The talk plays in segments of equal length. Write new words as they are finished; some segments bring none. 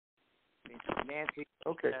Nancy,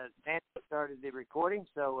 Okay. Nancy started the recording.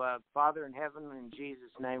 So, Father in heaven, in Jesus'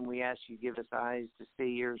 name, we ask you give us eyes to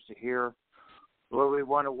see, ears to hear. Lord, we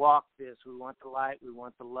want to walk this. We want the light. We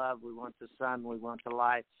want the love. We want the sun. We want the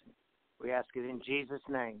light. We ask it in Jesus'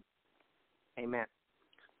 name. Amen.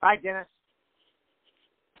 All right, Dennis.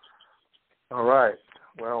 All right.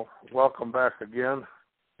 Well, welcome back again.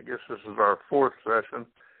 I guess this is our fourth session.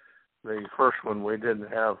 The first one we didn't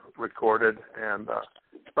have recorded, and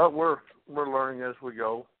but we're learning as we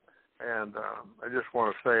go. And I just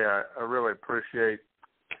want to say I really appreciate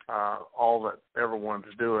all that everyone's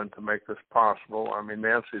doing to make this possible. I mean,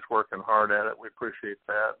 Nancy's working hard at it. We appreciate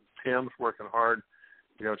that. Tim's working hard,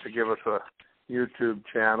 to give us a YouTube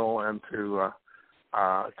channel and to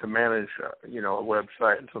manage, a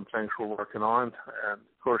website and some things we're working on. And,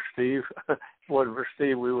 of course, Steve, if it wasn't for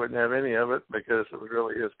Steve, we wouldn't have any of it because it was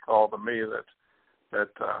really his call to me that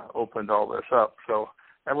opened all this up. So,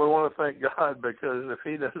 and we want to thank God because if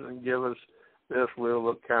he doesn't give us this, we'll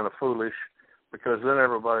look kind of foolish because then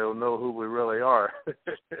everybody will know who we really are.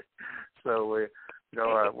 So,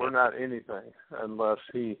 we're not anything unless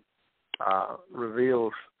he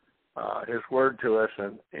reveals his word to us,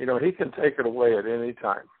 and he can take it away at any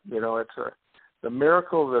time. It's the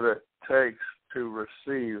miracle that it takes to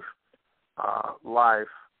receive life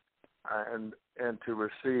and to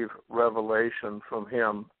receive revelation from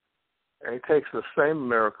him. And it takes the same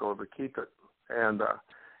miracle to keep it. And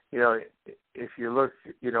if you look,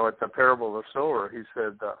 at the parable of the sower, he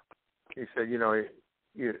said,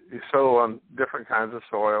 you sow on different kinds of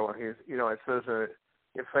soil, and it says that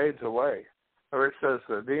it fades away. Or it says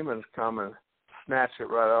the demons come and snatch it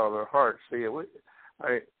right out of their hearts. See,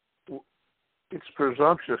 it's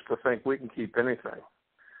presumptuous to think we can keep anything.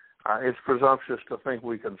 It's presumptuous to think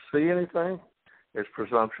we can see anything. It's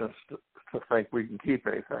presumptuous to think we can keep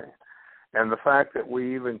anything. And the fact that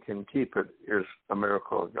we even can keep it is a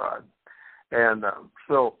miracle of God. And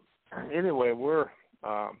so, anyway, we've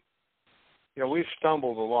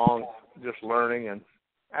stumbled along just learning, and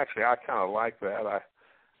actually I kind of like that.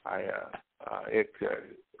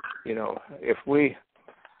 If we,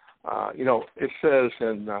 it says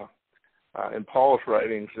in Paul's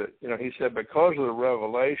writings that, he said because of the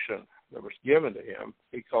revelation that was given to him,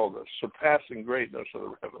 he called the surpassing greatness of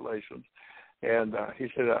the revelations. And he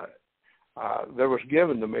said, there was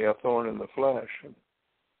given to me a thorn in the flesh. And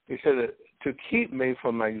he said to keep me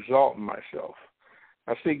from exalting myself.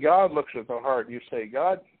 Now, see, God looks at the heart. You say,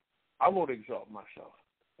 God, I won't exalt myself.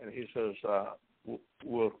 And he says,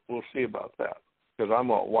 we'll see about that, because I'm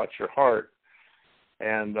going to watch your heart.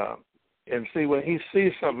 And see, when he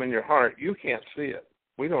sees something in your heart, you can't see it.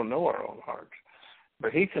 We don't know our own hearts.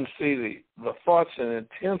 But he can see the thoughts and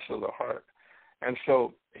intents of the heart. And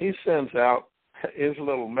so he sends out his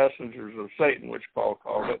little messengers of Satan, which Paul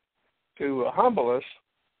called it, to humble us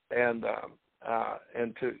and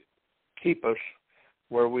to keep us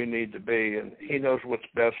where we need to be. And he knows what's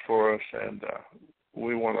best for us, and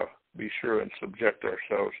we want to be sure and subject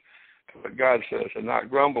ourselves to what God says and not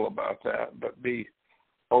grumble about that, but be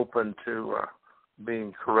open to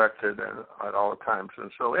being corrected at all times.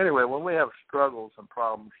 And so anyway, when we have struggles and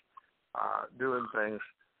problems doing things,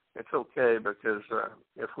 it's okay, because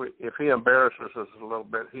if he embarrasses us a little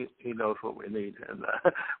bit, he knows what we need, and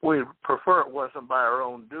we prefer it wasn't by our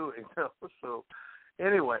own doing. So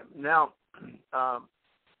anyway, now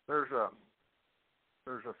there's a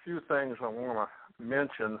few things I want to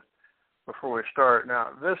mention before we start. Now,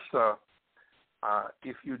 this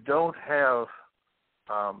if you don't have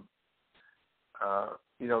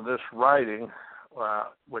this writing,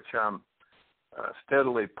 which I'm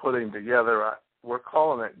steadily putting together, we're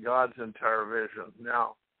calling it God's Entire Vision.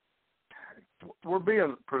 Now, we're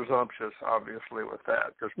being presumptuous, obviously, with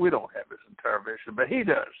that, because we don't have his entire vision, but he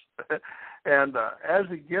does. And as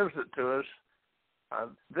he gives it to us,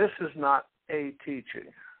 this is not a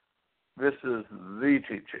teaching. This is the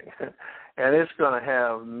teaching. And it's going to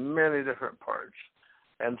have many different parts.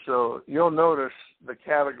 And so you'll notice the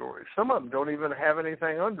categories. Some of them don't even have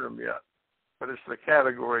anything under them yet, but it's the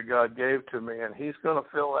category God gave to me, and he's going to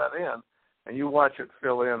fill that in. And you watch it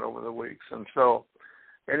fill in over the weeks. And so,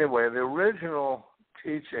 anyway, the original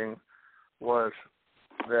teaching was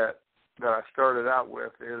that I started out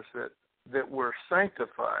with is that we're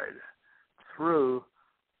sanctified through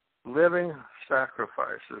living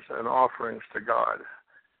sacrifices and offerings to God.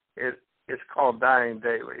 It's called dying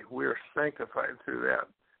daily. We're sanctified through that.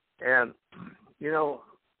 And,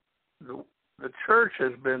 the church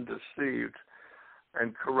has been deceived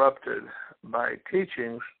and corrupted by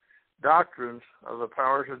teachings, doctrines of the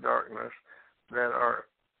powers of darkness that are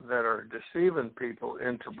deceiving people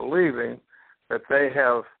into believing that they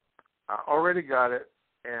have already got it,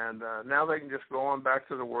 and now they can just go on back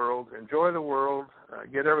to the world, enjoy the world,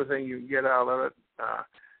 get everything you can get out of it,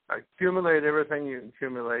 accumulate everything you can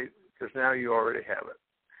accumulate, because now you already have it.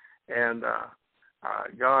 And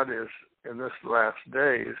God is, in this last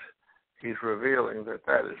days, he's revealing that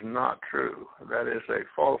that is not true. That is a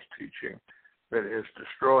false teaching that is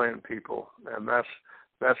destroying people, and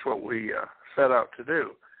that's what we set out to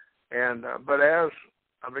do. And but as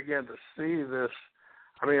I began to see this,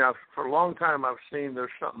 I mean, for a long time I've seen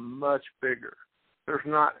there's something much bigger. There's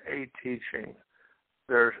not a teaching.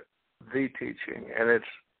 There's the teaching, and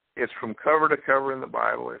it's from cover to cover in the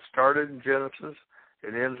Bible. It started in Genesis,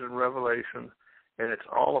 it ends in Revelation, and it's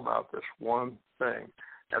all about this one thing.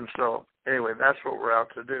 And so, anyway, that's what we're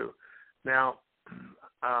out to do. Now,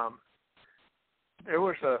 there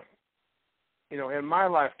was in my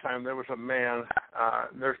lifetime, there was a man,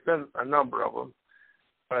 there's been a number of them,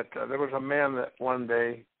 but there was a man that one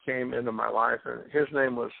day came into my life, and his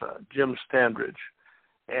name was Jim Standridge.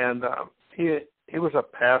 And he was a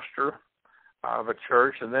pastor of a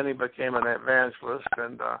church, and then he became an evangelist.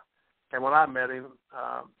 And when I met him,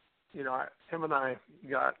 him and I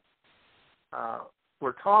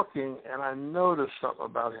were talking, and I noticed something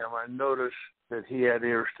about him. I noticed that he had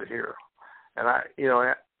ears to hear. And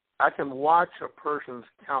I can watch a person's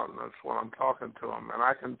countenance when I'm talking to them, and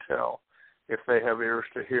I can tell if they have ears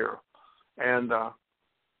to hear. And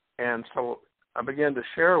so I began to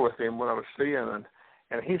share with him what I was seeing,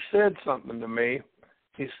 and he said something to me.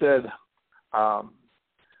 He said, I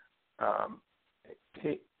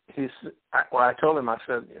told him, I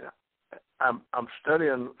said, I'm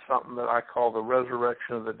studying something that I call the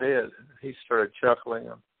resurrection of the dead. He started chuckling,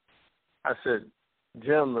 and I said,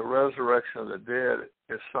 Jim, the resurrection of the dead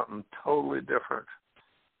is something totally different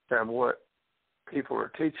than what people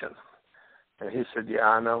are teaching. And he said, yeah,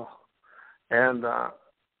 I know. And I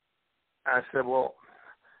said, well,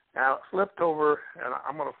 now it flipped over, and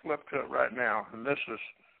I'm going to flip to it right now. And this is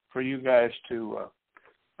for you guys to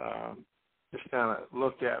just kind of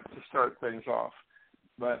look at to start things off.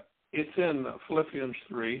 But it's in Philippians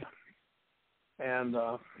 3, and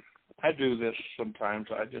I do this sometimes.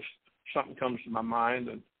 Something comes to my mind,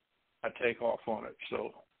 and I take off on it.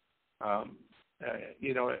 So,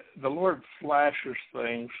 the Lord flashes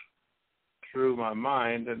things through my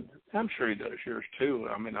mind, and I'm sure he does yours too.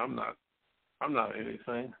 I mean, I'm not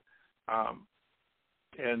anything.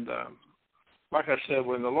 Like I said,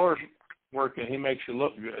 when the Lord's working, he makes you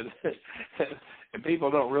look good. And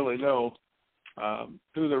people don't really know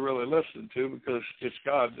who they're really listening to, because it's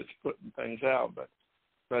God that's putting things out.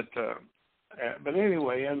 But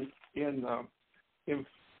anyway, in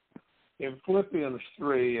Philippians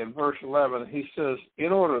 3 and verse 11, he says,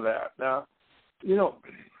 in order that. Now,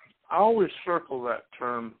 I always circle that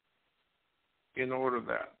term, in order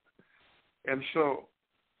that. And so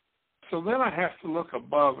then I have to look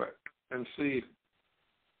above it and see,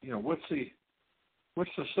 what's the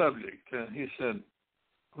subject? And he said,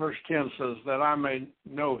 verse 10 says, that I may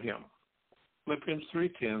know him. Philippians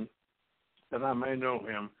 3:10, that I may know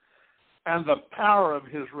him. And the power of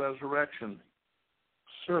his resurrection.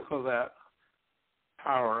 Circle that,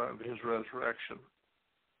 power of his resurrection.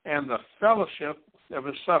 And the fellowship of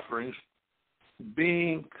his sufferings,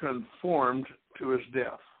 being conformed to his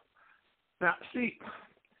death. Now, see,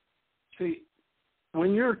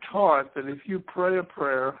 when you're taught that if you pray a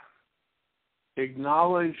prayer,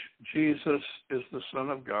 acknowledge Jesus is the Son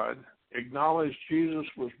of God, acknowledge Jesus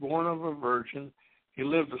was born of a virgin, he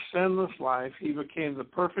lived a sinless life, he became the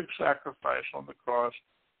perfect sacrifice on the cross,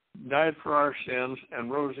 died for our sins,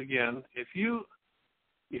 and rose again. If you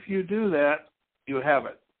do that, you have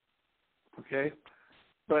it. Okay?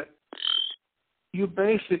 But you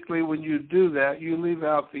basically, when you do that, you leave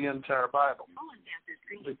out the entire Bible,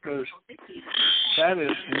 because that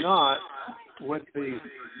is not what the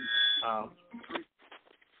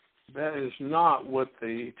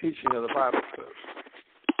teaching of the Bible says.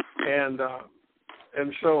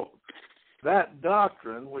 And so that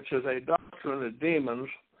doctrine, which is a doctrine of demons,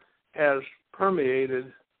 has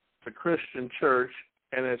permeated the Christian church,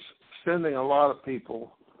 and it's sending a lot of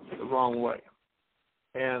people the wrong way.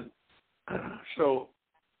 And so,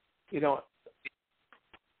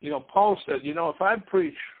 Paul said, if I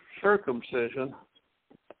preach circumcision,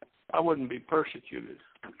 I wouldn't be persecuted.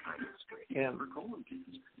 And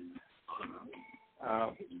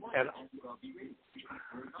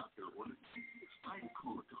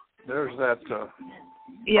there's that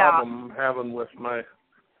problem I'm having with my,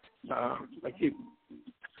 I keep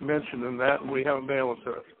mentioning that, and we haven't been able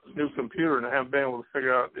to, new computer, and I haven't been able to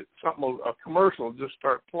figure out, a commercial will just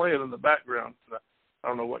start playing in the background. I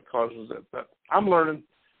don't know what causes it, but I'm learning.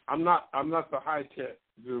 I'm not the high tech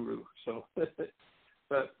guru. So,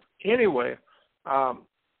 but anyway,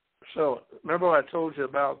 so remember what I told you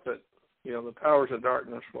about that. The powers of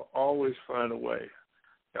darkness will always find a way.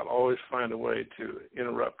 They'll always find a way to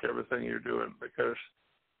interrupt everything you're doing because,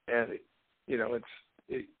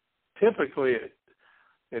 typically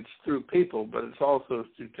it's through people, but it's also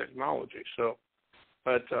through technology. So,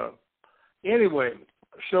 but anyway,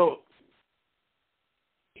 so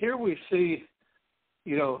here we see,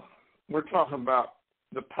 we're talking about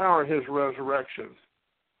the power of his resurrection,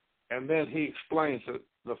 and then he explains that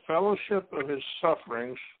the fellowship of his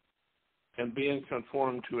sufferings and being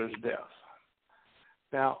conformed to his death.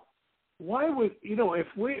 Now, why would if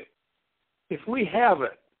we have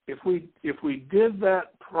it, if we did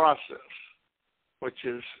that process, which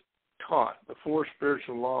is taught, the 4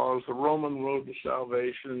 spiritual laws, the Roman road to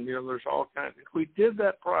salvation, there's all kinds. If we did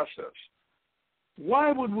that process,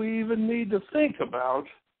 why would we even need to think about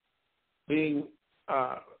being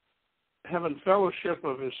having fellowship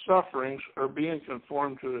of his sufferings or being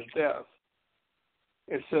conformed to his death?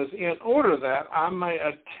 It says, in order that I may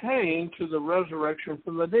attain to the resurrection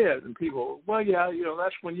from the dead. And people, well, yeah,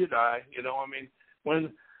 that's when you die.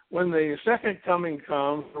 When the second coming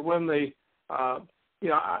comes, or when the,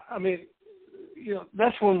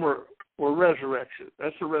 that's when we're resurrection.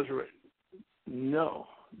 That's the resurrection. No,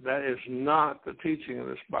 that is not the teaching of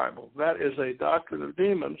this Bible. That is a doctrine of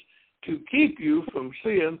demons to keep you from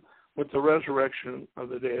seeing what the resurrection of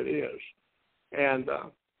the dead is. And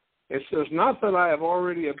it says, not that I have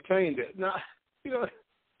already obtained it. Now,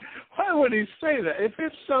 why would he say that? If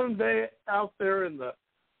it's someday out there in the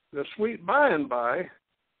sweet by and by,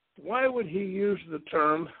 why would he use the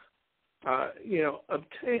term,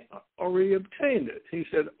 already obtained it? He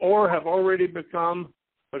said, or have already become,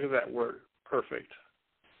 look at that word, perfect.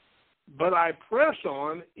 But I press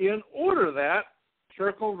on in order that,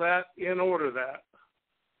 circle that, in order that,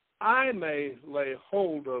 I may lay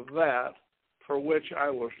hold of that for which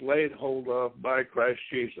I was laid hold of by Christ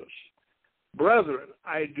Jesus. Brethren,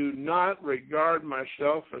 I do not regard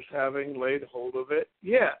myself as having laid hold of it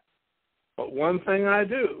yet. But one thing I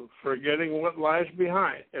do, forgetting what lies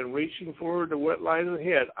behind and reaching forward to what lies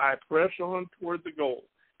ahead, I press on toward the goal.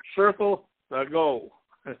 Circle the goal.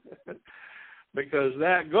 Because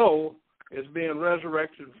that goal is being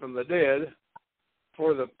resurrected from the dead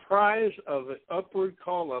for the prize of the upward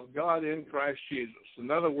call of God in Christ Jesus.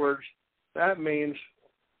 In other words, that means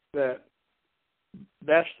that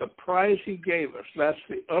that's the prize he gave us. That's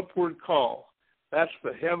the upward call. That's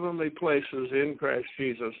the heavenly places in Christ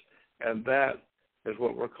Jesus, and that is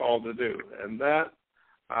what we're called to do. And that,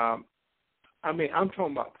 I'm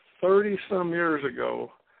talking about 30-some years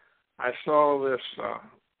ago, I saw this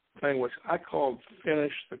thing which I called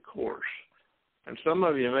Finish the Course. And some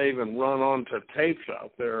of you may even run onto tapes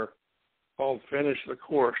out there called Finish the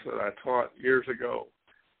Course that I taught years ago.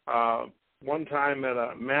 One time at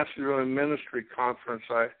a masculine ministry conference,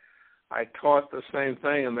 I taught the same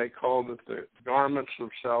thing, and they called it the garments of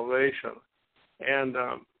salvation. And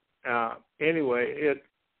anyway,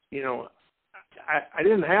 I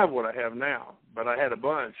didn't have what I have now, but I had a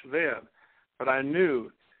bunch then. But I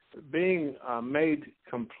knew being made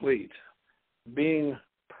complete, being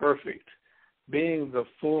perfect, being the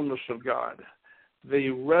fullness of God, the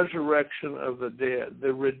resurrection of the dead,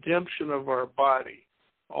 the redemption of our body,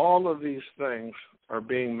 all of these things are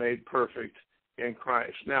being made perfect in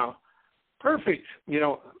Christ. Now, perfect,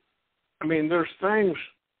 there's things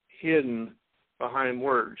hidden behind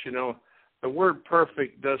words. The word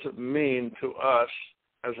perfect doesn't mean to us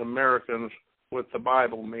as Americans what the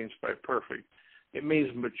Bible means by perfect. It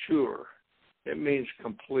means mature. It means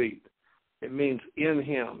complete. It means in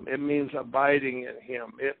him. It means abiding in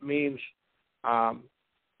him. It means,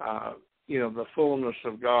 the fullness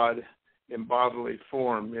of God in bodily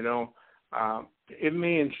form, It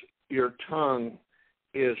means your tongue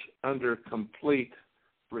is under complete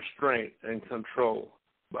restraint and control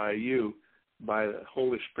by you, by the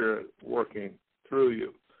Holy Spirit working through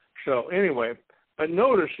you. So anyway, but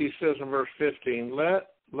notice he says in verse 15,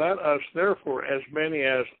 let us therefore, as many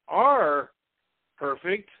as are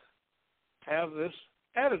perfect, have this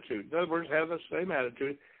attitude. In other words, have the same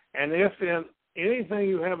attitude. And if in anything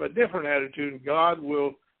you have a different attitude, God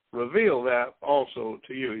will reveal that also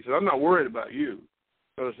to you. He said, I'm not worried about you,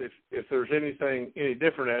 because if there's any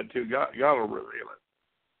different attitude, God will reveal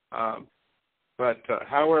it.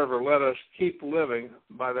 However, let us keep living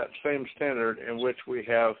by that same standard in which we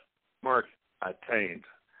have, Mark, attained.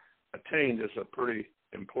 Attained is a pretty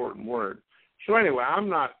important word. So anyway, I'm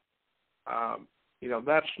not,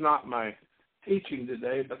 that's not my teaching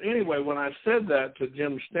today. But anyway, when I said that to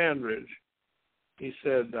Jim Standridge, he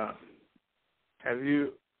said, have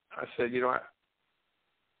you, I said, you know,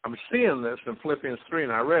 I'm seeing this in Philippians 3,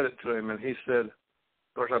 and I read it to him, and he said,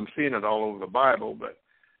 of course, I'm seeing it all over the Bible, but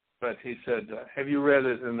he said, have you read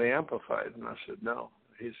it in the Amplified? And I said, no.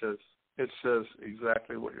 He says, it says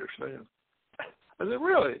exactly what you're saying. I said,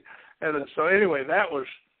 really? And so anyway, that was,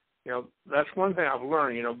 you know, that's one thing I've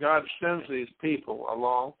learned. You know, God sends these people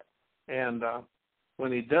along, and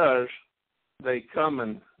when he does, they come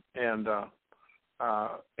and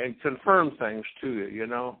confirm things to you, you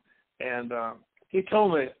know. And he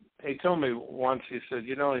told me once, he said,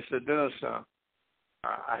 you know, he said, Dennis,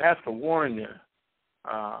 I have to warn you,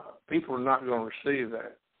 people are not going to receive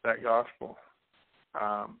that gospel.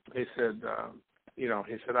 He said, you know,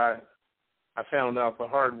 he said, I found out the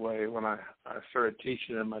hard way when I started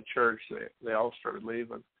teaching in my church. They all started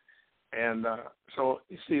leaving. And so,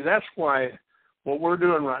 you see, that's why what we're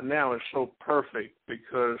doing right now is so perfect,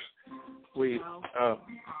 because we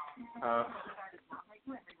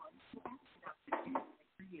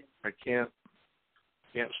I can't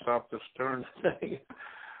stop this darn thing.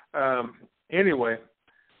 Anyway,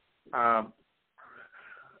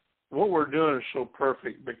 what we're doing is so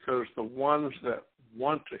perfect because the ones that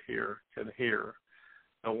want to hear can hear.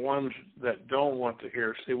 The ones that don't want to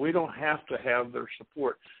hear, see, we don't have to have their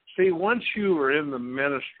support. See, once you are in the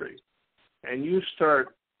ministry and you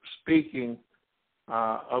start speaking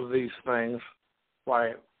of these things,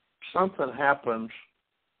 why something happens,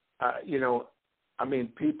 you know, I mean,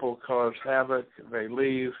 people cause havoc, they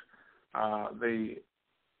leave, the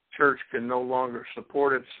church can no longer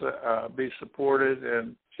be supported,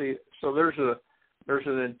 and see, so there's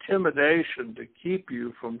an intimidation to keep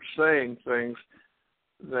you from saying things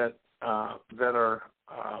that are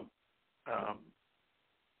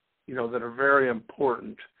you know, that are very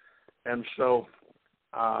important. And so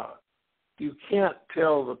you can't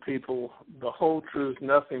tell the people the whole truth,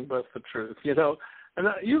 nothing but the truth, you know. And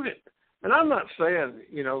I'm not saying,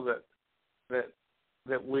 you know,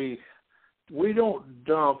 that we don't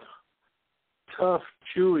dump tough,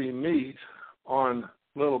 chewy meat on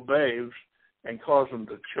little babes and cause them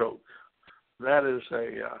to choke. That is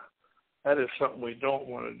something we don't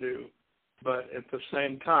want to do. But at the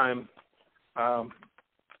same time,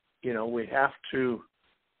 you know, we have to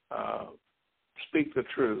speak the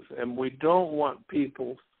truth, and we don't want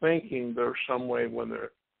people thinking they're some way where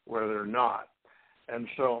they're not. And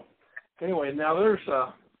so, anyway, now there's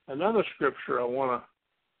another scripture I want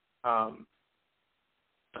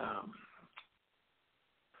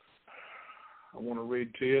to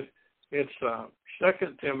read to you. It's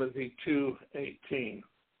 2 Timothy 2:18,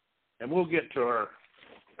 and we'll get to our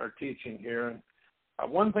teaching here. And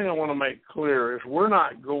one thing I want to make clear is we're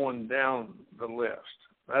not going down the list.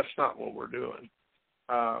 That's not what we're doing.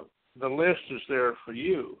 The list is there for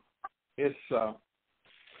you. It's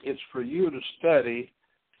for you to study,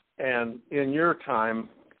 and in your time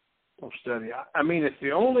of study. I mean, if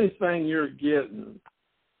the only thing you're getting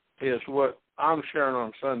is what I'm sharing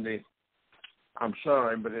on Sunday, I'm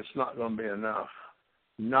sorry, but it's not going to be enough.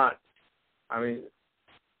 I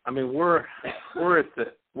mean, we're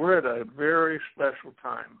at a very special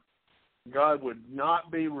time. God would not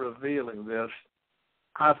be revealing this.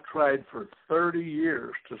 I've tried for 30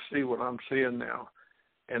 years to see what I'm seeing now,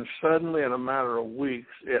 and suddenly, in a matter of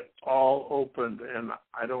weeks, it all opened, and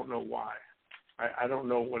I don't know why. I don't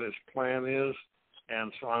know what His plan is,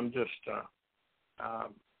 and so I'm just,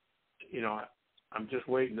 you know, I'm just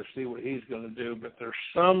waiting to see what He's going to do. But there's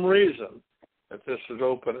some reason that this is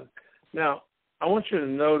opening. Now, I want you to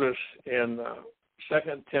notice in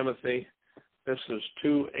 2 Timothy, this is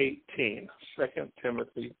 2:18. 2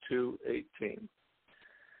 Timothy 2:18.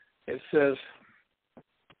 It says,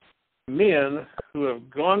 men who have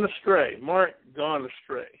gone astray, mark, gone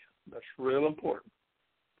astray, that's real important,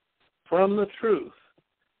 from the truth,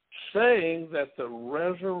 saying that the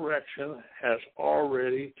resurrection has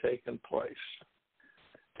already taken place,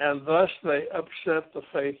 and thus they upset the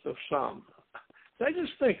faith of some. Now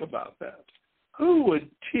just think about that. Who would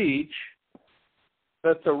teach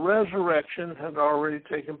that the resurrection had already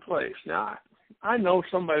taken place? Now, I know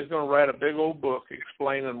somebody's going to write a big old book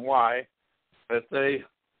explaining why that they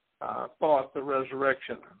thought the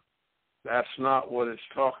resurrection. That's not what it's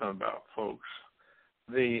talking about, folks.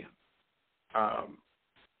 The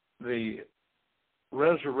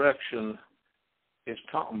resurrection is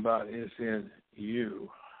talking about is in you,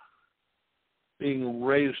 being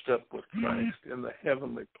raised up with Christ in the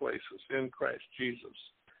heavenly places in Christ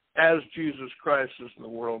Jesus. As Jesus Christ is in the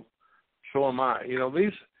world, so am I. You know,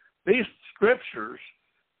 these scriptures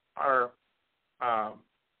are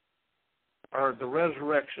the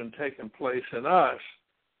resurrection taking place in us.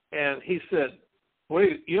 And he said,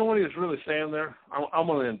 You know what he was really saying there? I'm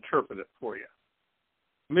going to interpret it for you.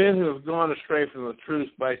 Men who have gone astray from the truth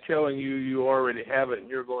by telling you you already have it and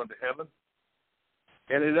you're going to heaven.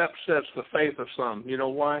 And it upsets the faith of some. You know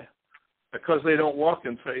why? Because they don't walk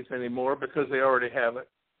in faith anymore, because they already have it.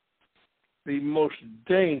 The most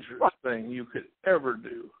dangerous thing you could ever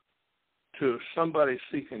do to somebody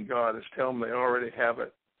seeking God is tell them they already have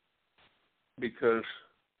it, because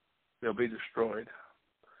they'll be destroyed.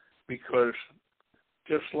 Because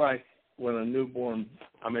just like when a new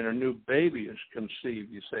baby is conceived,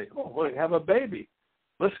 you say, oh, we have a baby.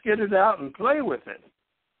 Let's get it out and play with it.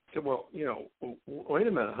 I said, well, wait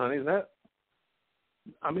a minute, honey,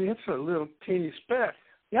 it's a little teeny speck.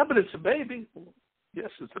 Yeah, but it's a baby. Yes,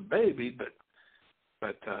 it's a baby,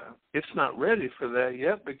 but it's not ready for that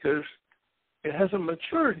yet, because it hasn't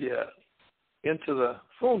matured yet into the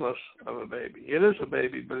fullness of a baby. It is a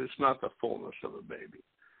baby, but it's not the fullness of a baby.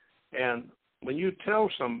 And when you tell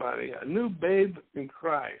somebody, a new babe in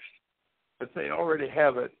Christ, that they already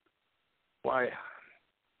have it, why,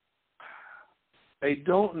 they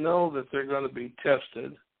don't know that they're going to be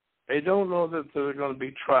tested. They don't know that they're going to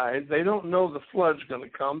be tried. They don't know the flood's going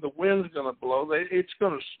to come. The wind's going to blow. It's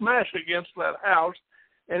going to smash against that house,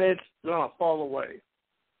 and it's going to fall away.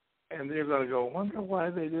 And they're going to go, wonder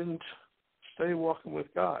why they didn't stay walking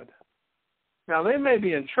with God. Now, they may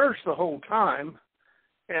be in church the whole time,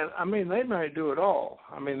 and, they might do it all.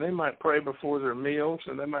 They might pray before their meals,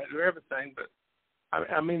 and they might do everything, but,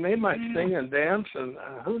 they might sing and dance, and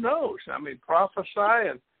who knows? Prophesy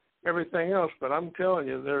and everything else, but I'm telling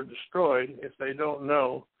you, they're destroyed if they don't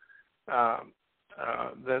know that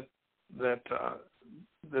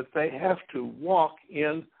they have to walk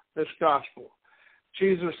in this gospel.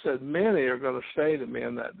 Jesus said, many are going to say to me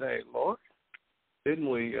in that day, Lord, didn't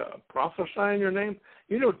we prophesy in your name?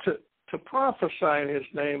 To prophesy in his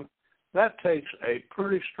name, that takes a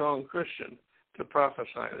pretty strong Christian to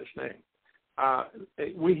prophesy in his name.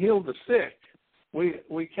 We healed the sick.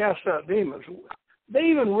 We cast out demons. They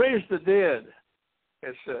even raised the dead,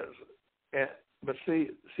 it says. But see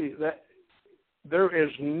that there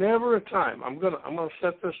is never a time. I'm gonna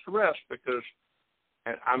set this to rest, because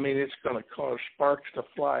it's going to cause sparks to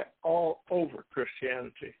fly all over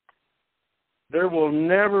Christianity. There will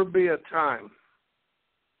never be a time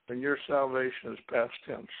when your salvation is past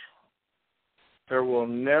tense. There will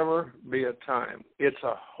never be a time. It's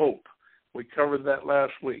a hope. We covered that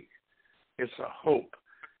last week. It's a hope.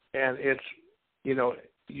 And it's,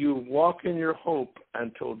 you walk in your hope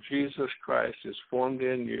until Jesus Christ is formed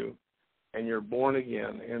in you and you're born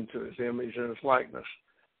again into his image and his likeness.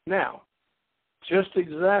 Now, just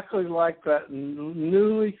exactly like that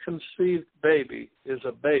newly conceived baby is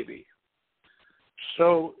a baby,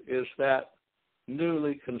 so is that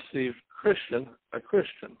newly conceived Christian a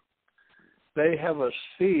Christian. They have a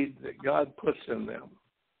seed that God puts in them.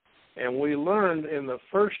 And we learned in the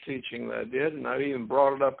first teaching that I did, and I even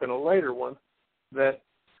brought it up in a later one, that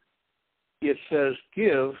it says,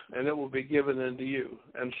 give, and it will be given unto you.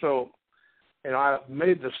 And so, I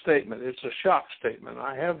made the statement, it's a shock statement.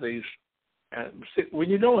 I have these, and when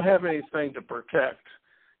you don't have anything to protect,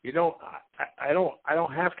 I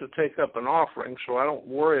don't have to take up an offering, so I don't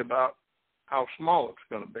worry about how small it's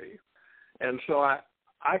going to be. And so I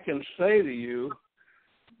can say to you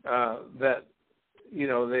that,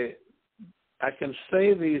 I can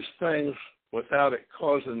say these things without it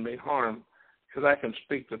causing me harm, because I can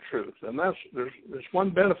speak the truth. And there's one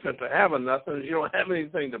benefit to having nothing, is you don't have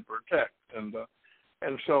anything to protect.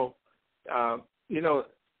 And so, I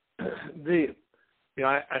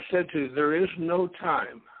said to you, there is no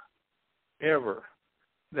time ever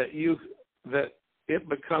that it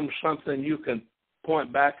becomes something you can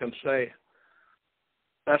point back and say,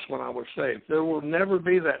 that's when I was saved. There will never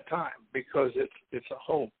be that time, because it's a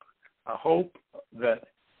hope that,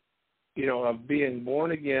 of being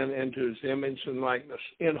born again into his image and likeness.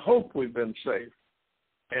 In hope we've been saved,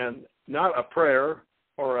 and not a prayer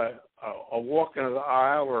or a walk into the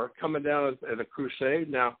aisle or coming down at a crusade.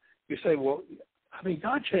 Now, you say, well,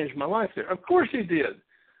 God changed my life there. Of course he did.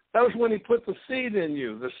 That was when he put the seed in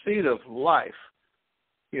you, the seed of life.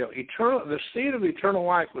 The seed of eternal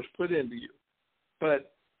life was put into you.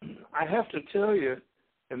 But I have to tell you,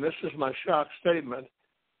 and this is my shock statement,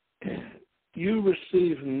 you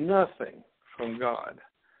receive nothing from God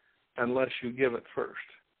unless you give it first.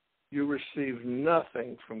 You receive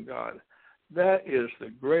nothing from God. That is the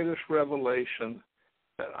greatest revelation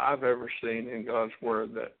that I've ever seen in God's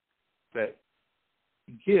Word, that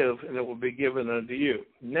give, and it will be given unto you.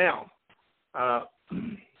 Now, I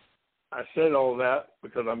said all that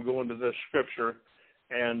because I'm going to this scripture,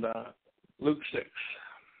 and Luke 6.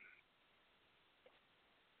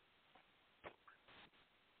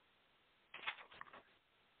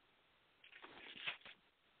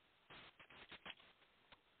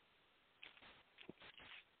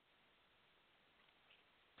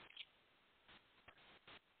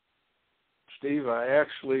 Steve, I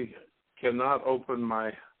actually cannot open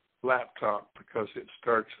my laptop because it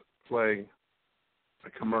starts playing a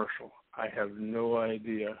commercial. I have no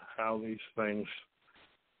idea how these things,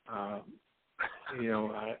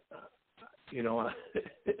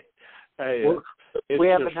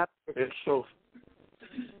 it's so.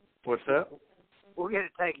 What's that? We'll get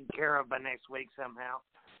it taken care of by next week somehow.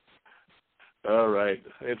 All right.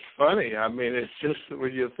 It's funny. I mean, it's just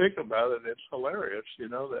when you think about it, it's hilarious,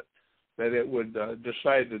 that it would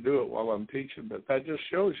decide to do it while I'm teaching. But that just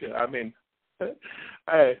shows you. I mean,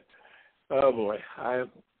 I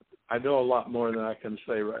know a lot more than I can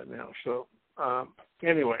say right now. So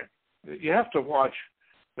anyway, you have to watch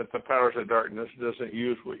that the powers of darkness doesn't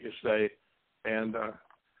use what you say, and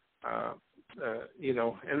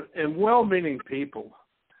and well-meaning people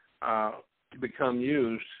become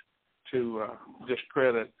used to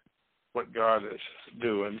discredit what God is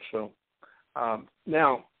doing. So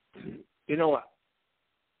now,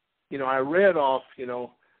 I read off,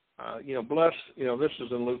 bless, this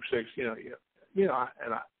is in Luke 6, and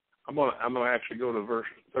I'm gonna actually go to verse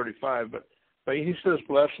 35, but he says,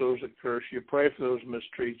 bless those that curse you, pray for those who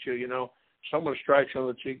mistreat you. Someone strikes you on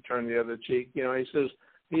the cheek, turn the other cheek.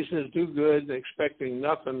 He says, do good, expecting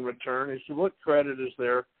nothing in return. He said, what credit is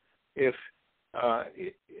there if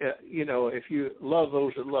you love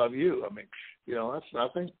those that love you? I mean, that's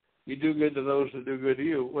nothing. You do good to those that do good to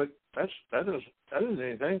you. That isn't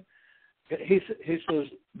anything. He says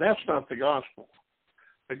that's not the gospel.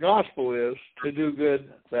 The gospel is to do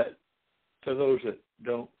good to those that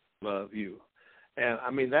don't love you. And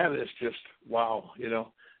I mean, that is just wow,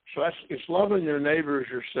 So it's loving your neighbors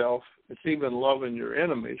yourself. It's even loving your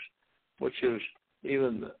enemies, which is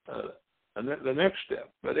even the next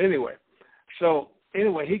step. But anyway,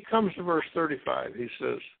 he comes to verse 35. He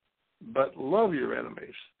says, but love your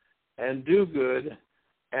enemies and do good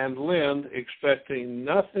and lend, expecting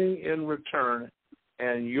nothing in return,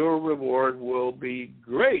 and your reward will be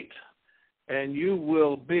great. And you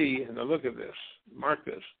will be, now look at this, mark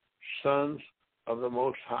this, sons of the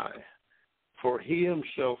Most High. For he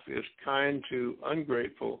himself is kind to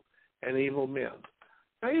ungrateful and evil men.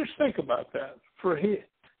 Now you just think about that. For he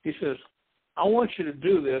says, I want you to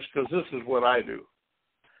do this because this is what I do.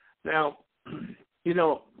 Now,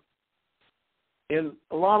 in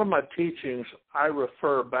a lot of my teachings, I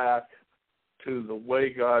refer back to the way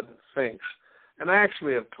God thinks. And I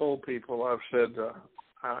actually have told people, I've said,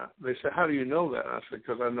 they say, how do you know that? I said,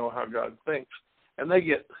 because I know how God thinks. And they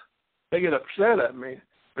get upset at me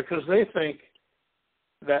because they think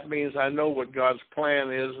that means I know what God's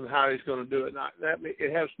plan is and how he's going to do it.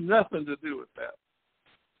 It has nothing to do with that.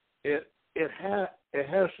 It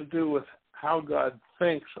has to do with how God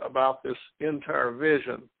thinks about this entire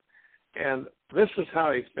vision. And this is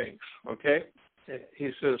how he thinks, okay?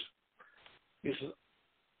 He says,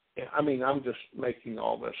 I mean, I'm just making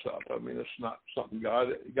all this up. I mean, it's not something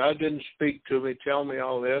God didn't speak to me, tell me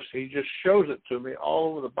all this. He just shows it to me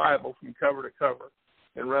all over the Bible from cover to cover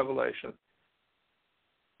in Revelation.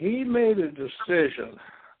 He made a decision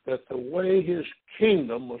that the way his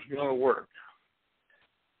kingdom was going to work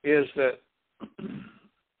is that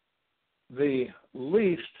the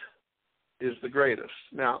least is the greatest.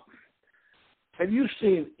 Now, have you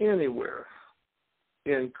seen anywhere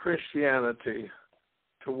in Christianity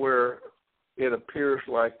to where it appears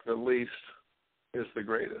like the least is the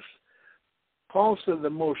greatest? Paul said the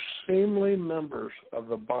most seemly members of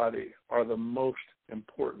the body are the most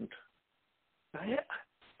important.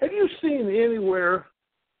 Have you seen anywhere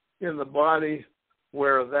in the body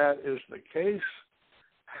where that is the case?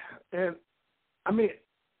 And, I mean,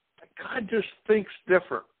 God just thinks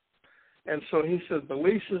different. And so he said the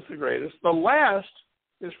least is the greatest. The last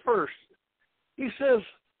is first. He says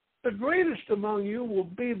the greatest among you will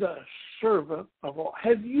be the servant of all.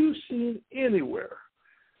 Have you seen anywhere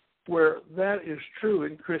where that is true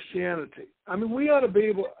in Christianity? I mean, we ought to be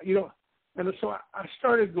able, and so I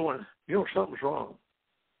started going, something's wrong.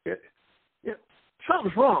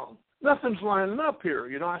 Something's wrong. Nothing's lining up here.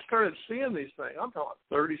 I started seeing these things. I'm talking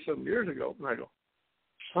 30-some years ago, and I go,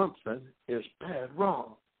 something is bad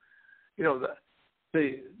wrong.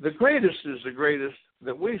 The greatest is the greatest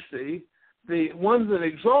that we see. The one that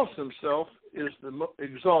exalts himself is the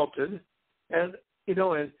exalted, and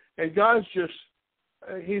God's just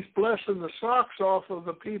he's blessing the socks off of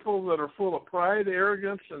the people that are full of pride,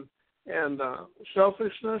 arrogance, and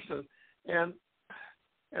selfishness, and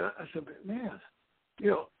I said, man,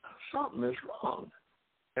 something is wrong.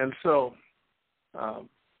 And so,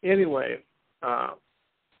 anyway,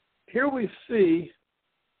 here we see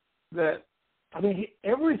that,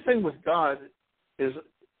 everything with God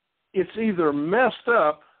it's either messed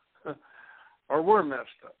up or we're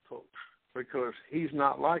messed up, folks, because he's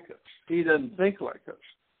not like us. He doesn't think like us.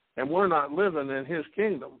 And we're not living in his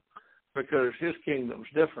kingdom because his kingdom's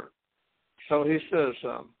different. So he says,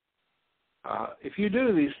 if you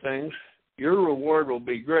do these things, your reward will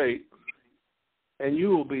be great, and you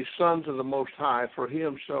will be sons of the Most High, for he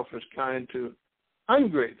himself is kind to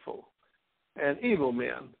ungrateful and evil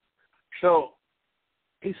men. So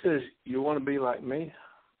he says, you want to be like me?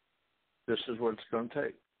 This is what it's going to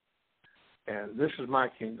take. And this is my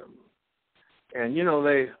kingdom. And, you know,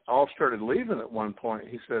 they all started leaving at one point.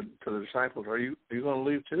 He said to the disciples, are you going to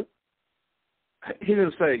leave too? He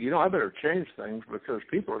didn't say, you know, I better change things because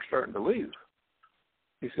people are starting to leave.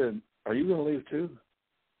 He said, are you going to leave too?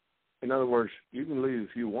 In other words, you can leave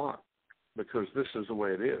if you want because this is the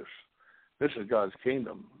way it is. This is God's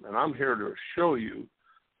kingdom, and I'm here to show you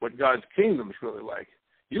what God's kingdom is really like.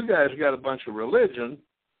 You guys got a bunch of religion,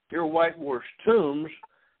 you're whitewashed tombs,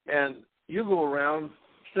 and you go around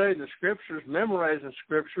studying the scriptures, memorizing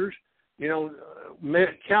scriptures, you know,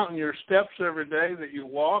 counting your steps every day that you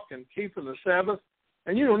walk and keeping the Sabbath,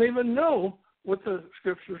 and you don't even know what the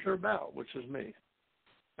scriptures are about, which is me.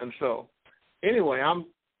 And so, anyway,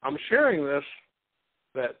 I'm sharing this,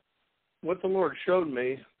 that what the Lord showed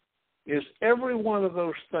me is every one of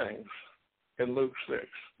those things in Luke 6.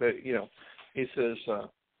 That, you know, he says,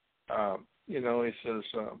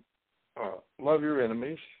 love your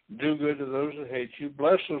enemies, do good to those that hate you,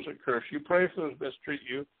 bless those that curse you, pray for those that mistreat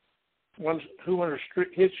you, ones who want to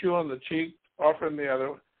hit you on the cheek, offer them the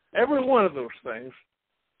other. Every one of those things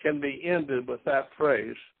can be ended with that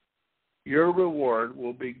phrase, your reward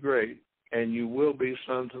will be great, and you will be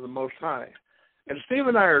sons of the Most High. And Steve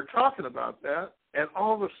and I are talking about that, and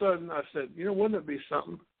all of a sudden I said, you know, wouldn't it be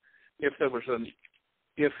something if there was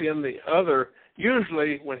if in the other,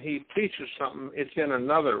 usually when he teaches something, it's in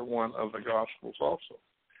another one of the Gospels also.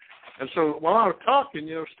 And so while I was talking,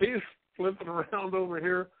 you know, Steve's flipping around over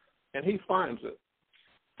here, and he finds it.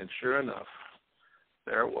 And sure enough,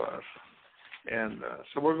 there it was. And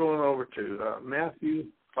so we're going over to Matthew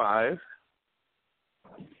 5,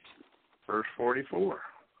 verse 44.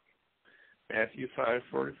 Matthew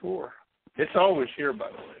 5:44. It's always here, by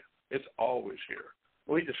the way. It's always here.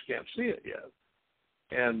 We just can't see it yet.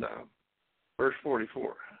 And verse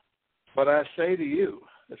 44. But I say to you,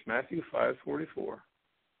 it's Matthew 5:44.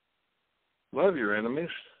 Love your enemies.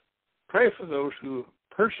 Pray for those who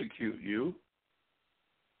persecute you.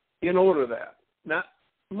 In order that. Now,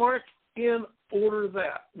 mark in order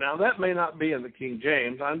that. Now, that may not be in the King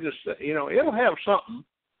James. I'm just, you know, it'll have something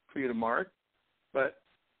for you to mark. But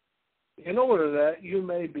in order that you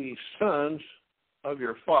may be sons of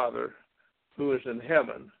your Father who is in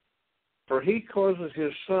heaven. For he causes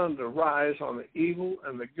his sun to rise on the evil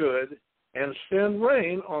and the good, and send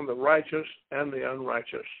rain on the righteous and the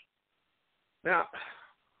unrighteous. Now,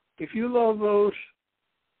 if you love those,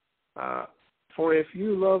 for if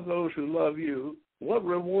you love those who love you, what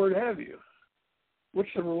reward have you?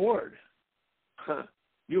 What's the reward?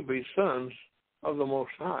 You'll be sons of the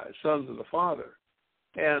Most High, sons of the Father.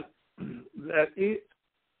 And that he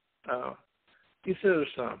says,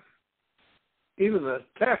 even the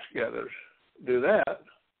tax gatherers do that.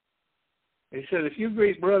 He said, if you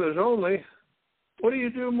greet brothers only, what do you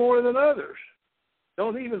do more than others?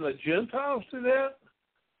 Don't even the Gentiles do that?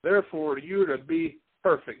 Therefore, you're to be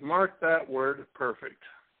perfect. Mark that word, perfect,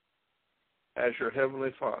 as your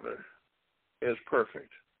heavenly Father is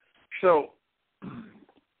perfect. So,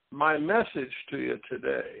 my message to you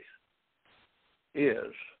today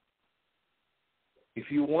is, if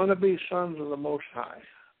you want to be sons of the Most High,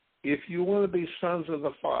 if you want to be sons of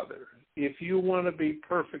the Father, if you want to be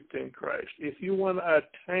perfect in Christ, if you want to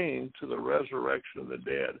attain to the resurrection of the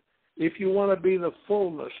dead, if you want to be the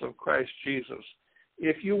fullness of Christ Jesus,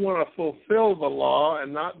 if you want to fulfill the law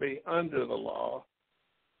and not be under the law,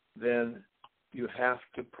 then you have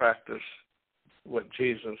to practice what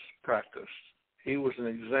Jesus practiced. He was an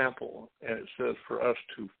example, and it says for us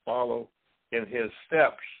to follow in his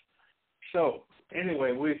steps. So,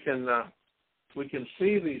 anyway, we can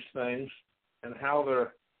see these things and how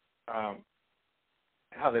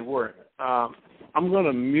they work. I'm going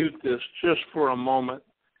to mute this just for a moment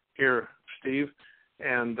here, Steve,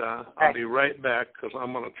 and I'll be right back because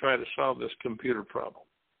I'm going to try to solve this computer problem.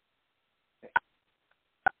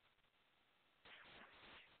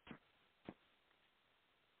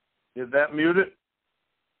 Did that mute it?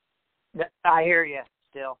 I hear you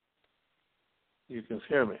still. You can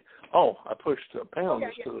hear me. Oh, I pushed a pound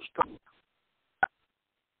instead of stop.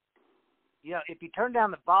 You know, if you turn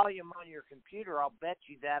down the volume on your computer, I'll bet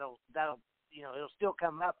you that'll it'll still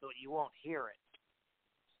come up, but you won't hear it.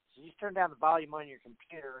 So just turn down the volume on your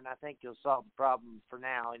computer, and I think you'll solve the problem for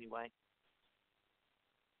now anyway.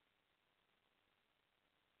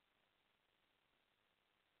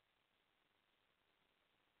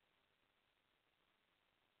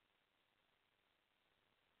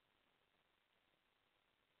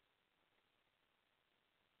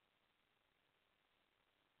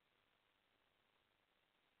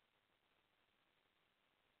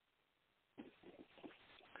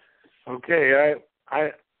 Okay,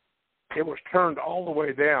 it was turned all the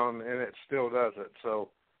way down, and it still does it. So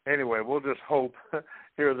anyway, we'll just hope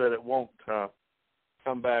here that it won't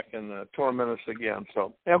come back and torment us again.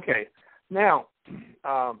 So okay, now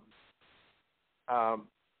I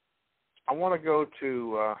want to go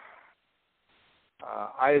to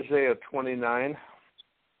Isaiah 29,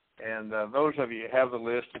 and those of you who have the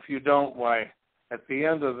list. If you don't, why at the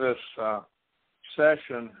end of this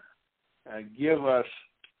session, give us.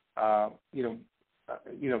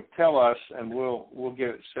 Tell us, and we'll get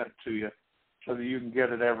it sent to you so that you can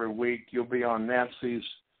get it every week. You'll be on Nancy's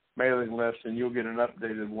mailing list, and you'll get an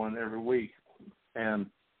updated one every week, and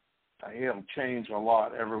it'll change a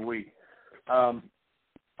lot every week.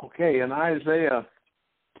 Okay, in Isaiah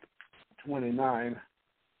 29,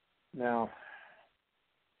 now,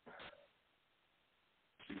 let's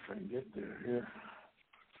see if I can get there here.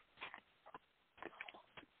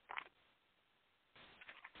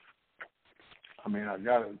 I mean, I've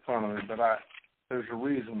got it in front of me, but there's a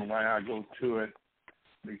reason why I go to it,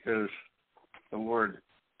 because the Lord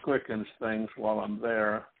quickens things while I'm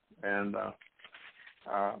there, and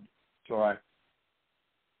so I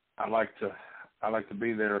like to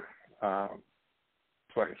be there so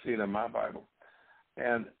I can see it in my Bible.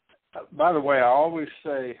 And by the way, I always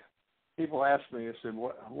say, people ask me, they said,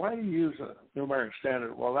 why do you use a New American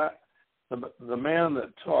Standard? Well, the man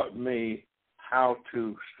that taught me how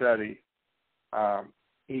to study,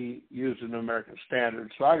 he used a New American Standard,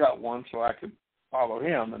 so I got one so I could follow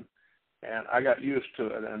him, and I got used to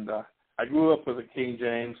it. And I grew up with the King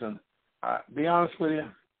James, and be honest with you,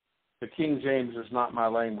 the King James is not my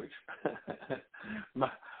language.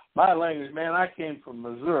 my language, man, I came from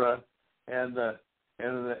Missouri, and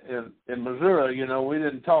in Missouri, we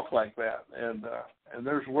didn't talk like that, and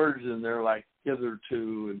there's words in there like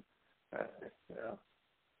hitherto, and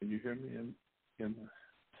can you hear me?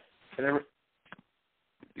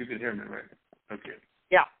 You can hear me, right? Okay.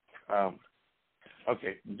 Yeah.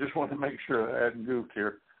 Okay. Just want to make sure I hadn't goofed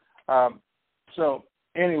here. So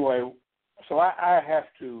anyway, I have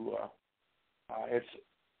to.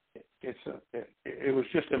 It was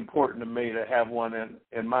just important to me to have one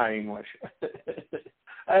in my English.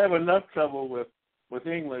 I have enough trouble with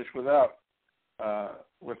English without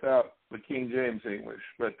the King James English.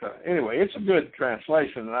 But anyway, it's a good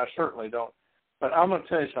translation, and I certainly don't. But I'm going to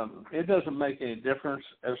tell you something. It doesn't make any difference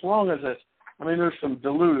as long as there's some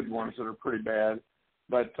diluted ones that are pretty bad.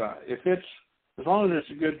 But as long as it's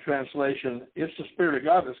a good translation, it's the Spirit of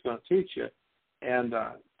God that's going to teach you. And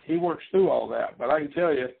He works through all that. But I can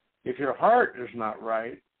tell you, if your heart is not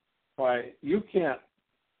right, why, you can't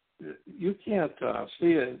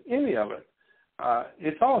see any of it.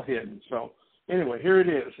 It's all hidden. So anyway, here it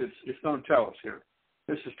is. It's going to tell us here.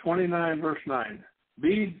 This is 29 verse 9.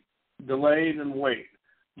 Be delayed and wait.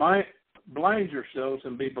 Blind yourselves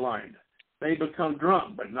and be blind. They become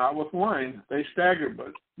drunk, but not with wine. They stagger,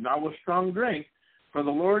 but not with strong drink. For the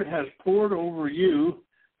Lord has poured over you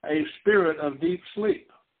a spirit of deep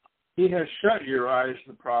sleep. He has shut your eyes,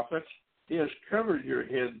 the prophets. He has covered your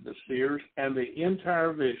head, the seers, and the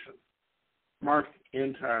entire vision. Mark,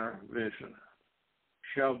 entire vision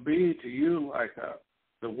shall be to you like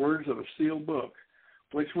the words of a sealed book,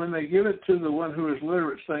 which when they give it to the one who is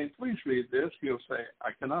literate, saying, please read this, he'll say,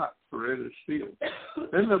 I cannot, for it is sealed.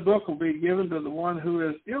 Then the book will be given to the one who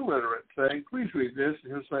is illiterate, saying, please read this,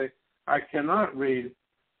 and he'll say, I cannot read.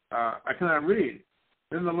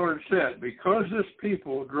 Then the Lord said, because this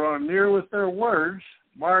people draw near with their words,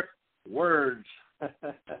 mark words,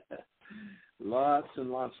 lots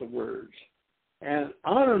and lots of words, and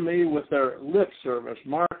honor me with their lip service,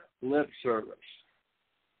 mark lip service.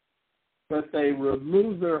 But they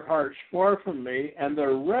remove their hearts far from me, and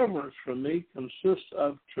their reverence for me consists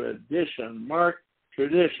of tradition. Mark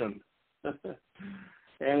tradition. And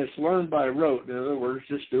it's learned by rote. In other words,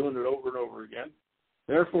 just doing it over and over again.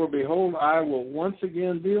 Therefore, behold, I will once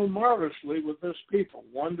again deal marvelously with this people,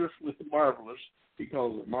 wondrously marvelous, he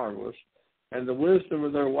calls it marvelous, and the wisdom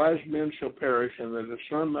of their wise men shall perish, and the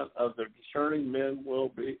discernment of their discerning men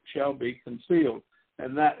shall be concealed.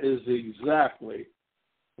 And that is exactly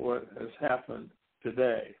what has happened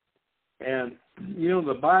today. And,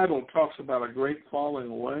 the Bible talks about a great falling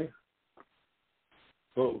away.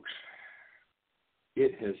 Folks,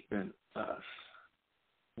 it has been us.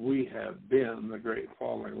 We have been the great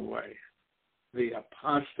falling away. The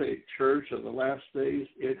apostate church of the last days,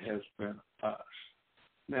 it has been us.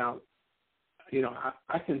 Now,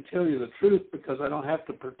 I can tell you the truth because I don't have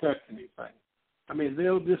to protect anything. I mean, they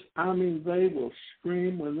will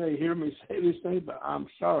scream when they hear me say these things, but I'm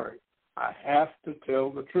sorry. I have to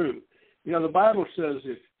tell the truth. The Bible says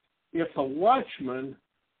if a watchman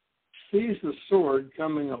sees the sword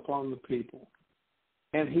coming upon the people,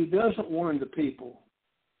 and he doesn't warn the people,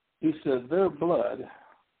 he said their blood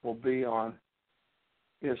will be on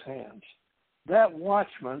his hands. That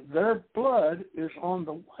watchman, their blood is on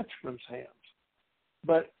the watchman's hands.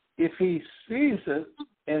 But if he sees it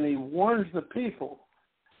and he warns the people,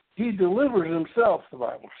 he delivers himself, the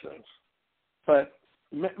Bible says. But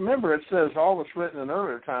remember, it says all that's written in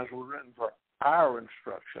earlier times was written for our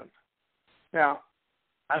instruction. Now,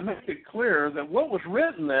 I make it clear that what was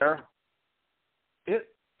written there,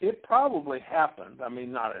 it probably happened. I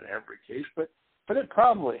mean, not in every case, but it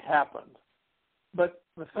probably happened. But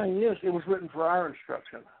the thing is, it was written for our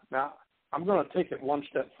instruction. Now, I'm going to take it one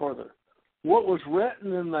step further. What was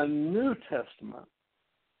written in the New Testament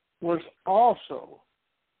was also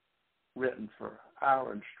written for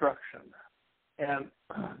our instruction. And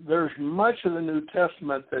there's much of the New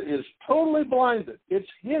Testament that is totally blinded. It's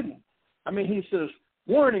hidden. I mean, he says,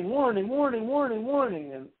 warning, warning, warning, warning,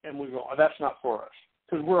 warning, and we go, oh, that's not for us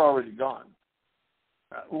because we're already gone.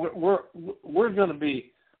 We're going to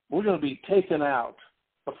be taken out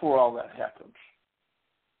before all that happens.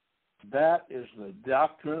 That is the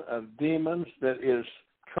doctrine of demons that is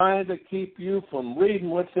trying to keep you from reading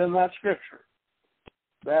what's in that scripture.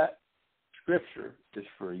 That scripture is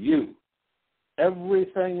for you.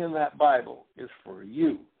 Everything in that Bible is for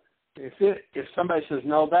you. If somebody says,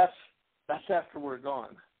 no, that's after we're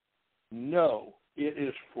gone. No, it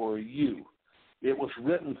is for you. It was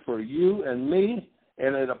written for you and me,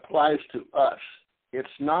 and it applies to us. It's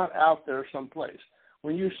not out there someplace.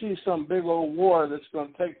 When you see some big old war that's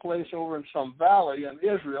going to take place over in some valley in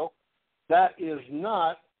Israel, that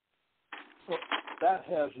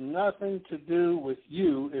has nothing to do with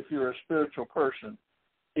you if you're a spiritual person.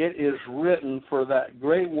 It is written for that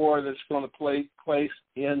great war that's going to take place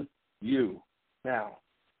in you. Now,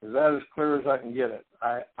 is that as clear as I can get it?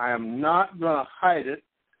 I am not going to hide it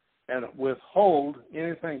and withhold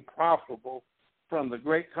anything profitable from the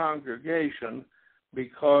great congregation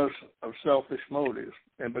because of selfish motives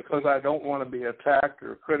and because I don't want to be attacked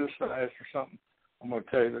or criticized or something. I'm going to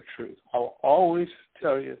tell you the truth. I'll always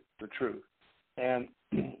tell you the truth. And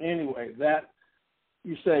anyway, that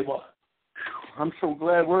you say, well, I'm so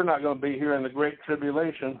glad we're not going to be here in the Great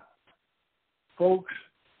Tribulation. Folks,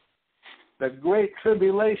 the Great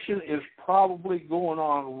Tribulation is probably going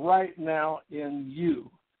on right now in you.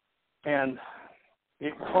 And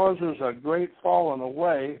it causes a great falling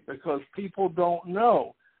away because people don't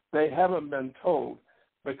know. They haven't been told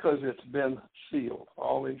because it's been sealed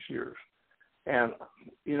all these years. And,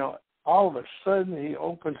 all of a sudden he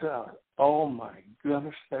opens out. Oh, my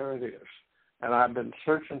goodness, there it is. And I've been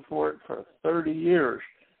searching for it for 30 years.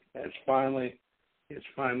 And it's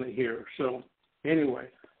finally here. So anyway,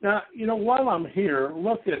 now, while I'm here,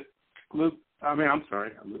 look at Luke. I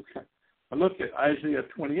look at Isaiah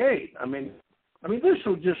 28. I mean, this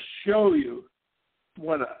will just show you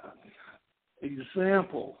what an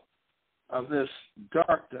example of this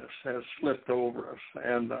darkness has slipped over us.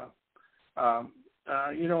 And,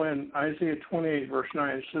 in Isaiah 28, verse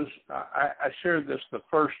 9, it says, I shared this the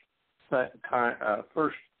first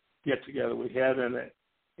get-together we had, and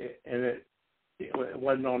it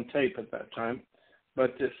wasn't on tape at that time.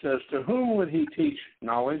 But it says, to whom would he teach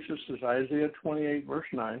knowledge? This is Isaiah 28, verse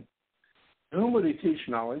 9. To whom would he teach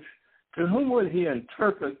knowledge? To whom would he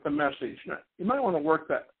interpret the message? Now, you might want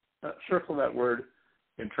to circle that word,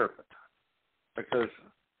 interpret, because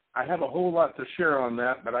I have a whole lot to share on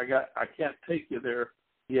that, but I can't take you there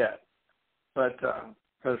yet. But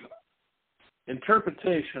because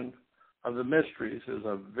interpretation of the mysteries is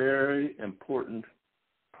a very important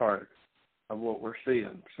part of what we're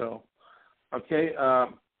seeing. So, okay,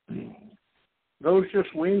 those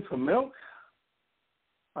just weaned from milk,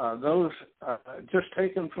 those just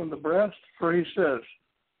taken from the breast, for he says,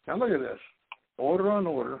 now look at this, order on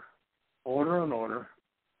order, order on order,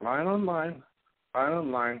 line on line, line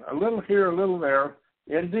on line, a little here, a little there,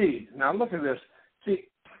 indeed. Now look at this. See,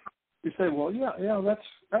 you say, well, yeah,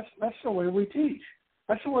 that's the way we teach.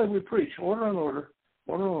 That's the way we preach, order on order,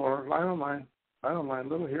 order on order, line on line, line on line,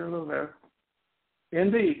 little here, a little there.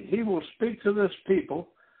 Indeed, he will speak to this people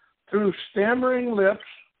through stammering lips,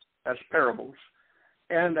 as parables,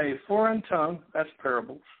 and a foreign tongue, that's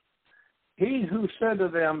parables. He who said to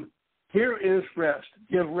them, here is rest,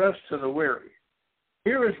 give rest to the weary.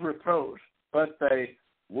 Here is repose, but they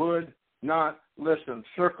would not listen.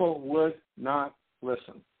 Circle, would not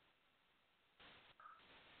listen.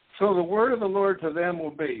 So the word of the Lord to them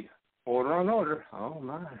will be, order on order, oh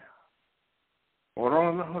my, order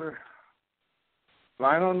on order,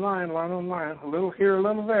 line on line, line on line, a little here, a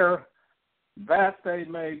little there, that they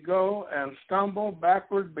may go and stumble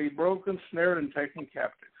backward, be broken, snared, and taken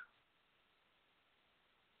captive.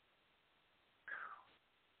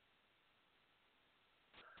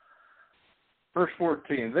 Verse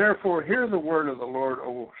 14, therefore hear the word of the Lord,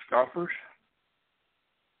 O scoffers,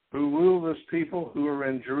 who rule this people who are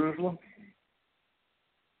in Jerusalem,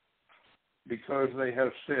 because they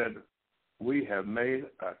have said, we have made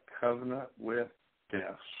a covenant with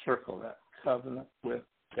death. Circle that, covenant with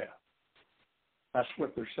death. That's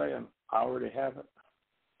what they're saying. I already have it.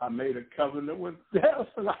 I made a covenant with death,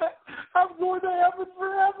 and I'm going to heaven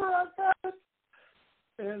forever. I got it.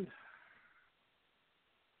 And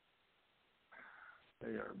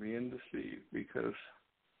they are being deceived because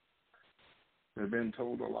they've been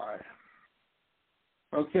told a lie.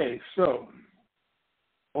 Okay, so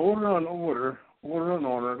order on order, order on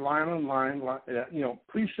order, line on line,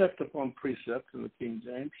 precept upon precept in the King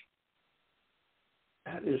James.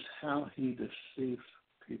 That is how he deceives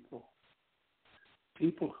people.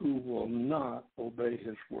 People who will not obey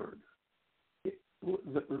his word.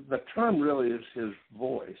 The term really is his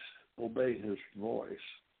voice, obey his voice.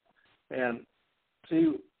 And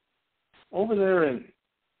see, over there in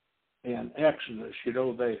Exodus,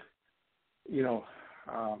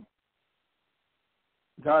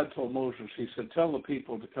 God told Moses, he said, tell the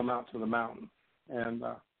people to come out to the mountain. And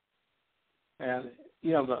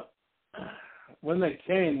when they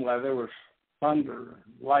came, there was thunder,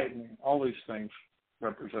 lightning, all these things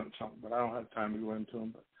represent something, but I don't have time to go into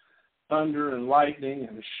them. But thunder and lightning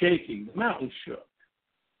and shaking, the mountain shook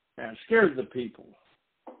and scared the people.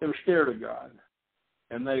 They were scared of God.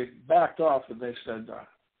 And they backed off and they said,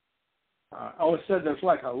 it said there's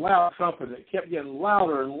like a loud trumpet that kept getting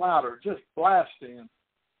louder and louder, just blasting.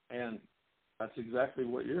 And that's exactly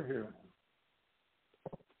what you're hearing.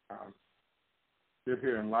 You're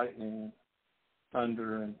hearing lightning,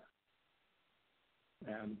 thunder,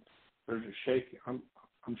 and there's a shaking.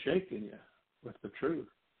 I'm shaking you with the truth,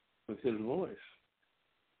 with his voice.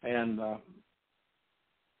 And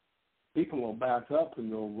people will back up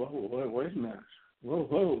and go, whoa, wait a minute.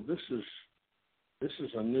 Whoa, this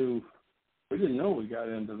is a new, we didn't know we got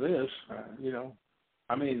into this,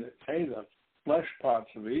 hey, the flesh pots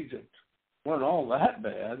of Egypt weren't all that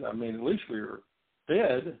bad. At least we were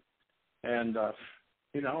fed, and, at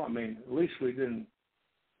least we didn't,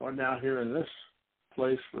 we're now here in this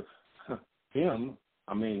place with him.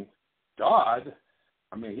 God,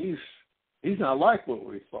 he's not like what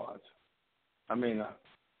we thought. I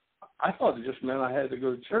thought it just meant I had to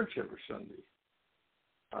go to church every Sunday.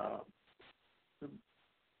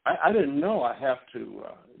 I didn't know I have to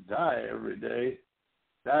die every day,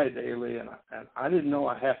 die daily, and I didn't know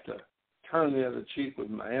I have to turn the other cheek with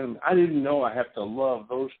my enemy. I didn't know I have to love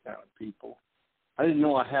those kind of people. I didn't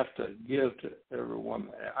know I have to give to everyone.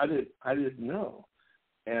 I didn't know.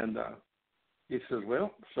 And he says,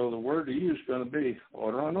 well, so the word to you is going to be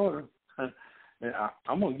order on order. And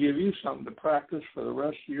I'm going to give you something to practice for the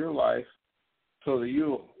rest of your life so that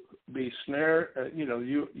you'll be snared,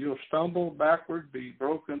 you'll stumble backward, be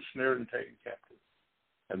broken, snared, and taken captive.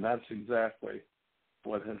 And that's exactly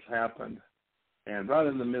what has happened. And right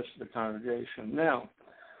in the midst of the congregation. Now,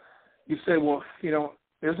 you say, well,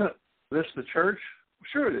 isn't this the church?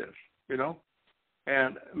 Sure it is,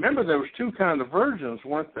 And remember, there was two kinds of virgins,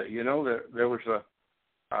 weren't they? There was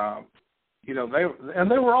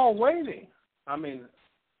they were all waiting.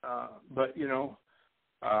 But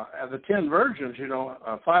of the 10 virgins,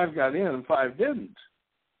 5 got in and 5 didn't.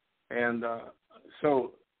 And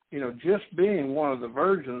so, just being one of the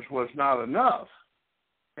virgins was not enough.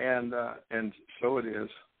 And so it is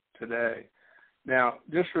today. Now,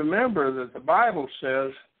 just remember that the Bible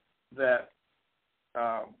says that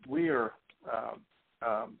we are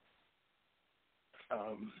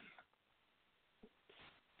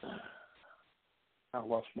I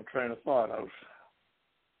lost my train of thought.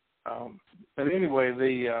 But anyway,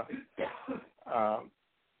 I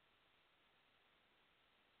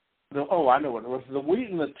know what it was. The wheat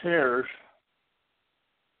and the tares.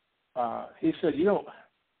 He said,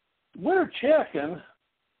 we're checking.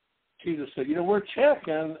 Jesus said, we're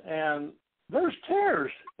checking, and there's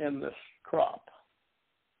tares in this crop.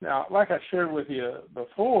 Now, like I shared with you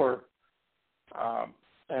before,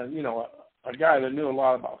 and a guy that knew a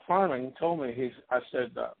lot about farming told me, I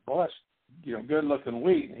said, boy, that's, good looking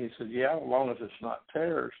wheat. And he said, yeah, as long as it's not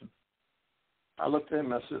tares. And I looked at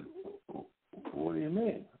him and I said, what do you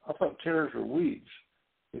mean? I thought tares were weeds.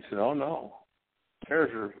 He said, oh no,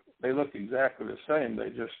 tares they look exactly the same. They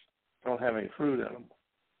just don't have any fruit in them.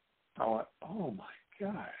 I went, oh my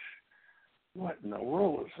gosh, what in the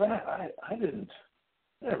world was that? I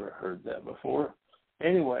never heard that before.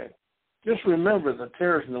 Anyway, just remember the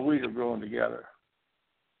tares and the wheat are growing together.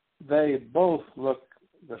 They both look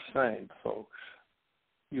the same, folks.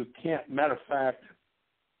 You can't, matter of fact,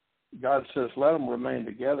 God says let them remain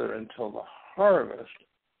together until the harvest.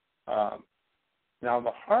 Now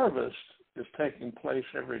the harvest is taking place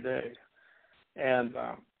every day. And,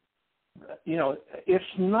 it's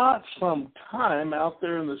not some time out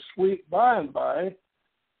there in the sweet by and by.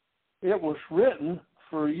 It was written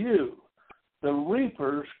for you. The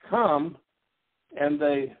reapers come and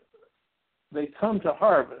they come to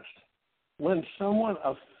harvest. When someone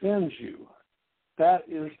offends you, that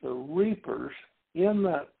is the reapers in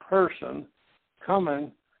that person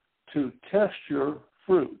coming to test your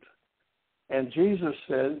fruit. And Jesus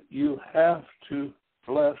said you have to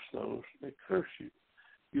bless those that curse you.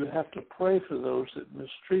 You have to pray for those that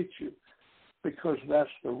mistreat you, because that's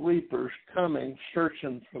the reapers coming,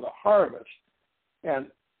 searching for the harvest. And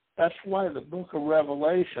that's why the book of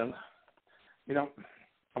Revelation, I'm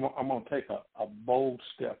going to take a bold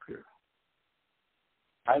step here.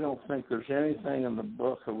 I don't think there's anything in the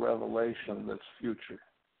book of Revelation that's future.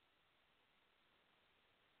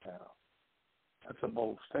 Now, that's a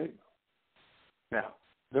bold statement. Now,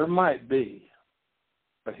 there might be,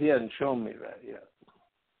 but he hasn't shown me that yet.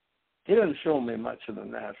 He doesn't show me much of the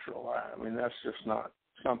natural eye. I mean, that's just not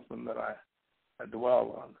something that I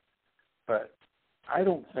dwell on. But I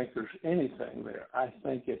don't think there's anything there. I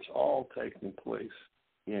think it's all taking place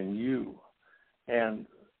in you. And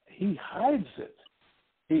he hides it.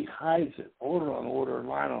 He hides it, order on order,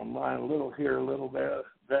 line on line, a little here, a little there,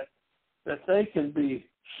 that they can be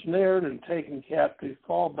snared and taken captive,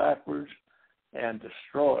 fall backwards, and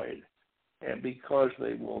destroyed, and because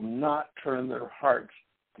they will not turn their hearts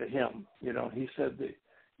to him. He said that,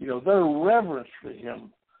 their reverence for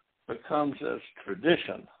him becomes as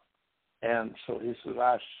tradition. And so he says,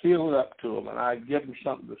 I seal it up to them, and I give them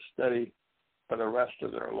something to study for the rest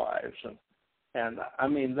of their lives. And I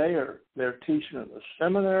mean, they're teaching in the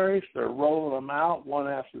seminaries. They're rolling them out one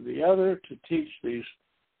after the other to teach these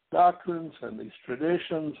doctrines and these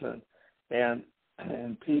traditions,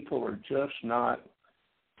 and people are just not.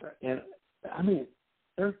 And I mean,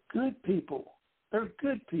 they're good people. They're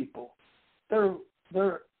good people.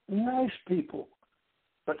 They're nice people.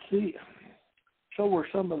 But see, so were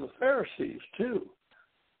some of the Pharisees too.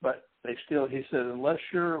 But they still, he said, unless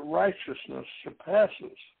your righteousness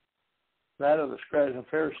surpasses that of the scribes and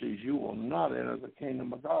Pharisees, you will not enter the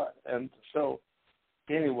kingdom of God. And so,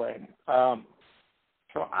 anyway,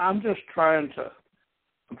 so I'm just trying to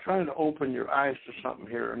open your eyes to something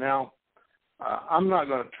here. Now, I'm not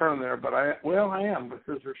going to turn there, but I am,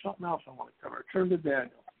 because there's something else I want to cover. Turn to Daniel.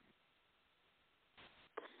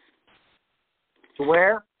 To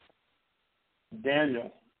where?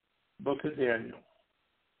 Daniel, book of Daniel.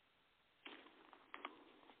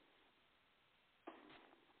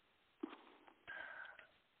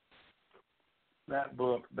 That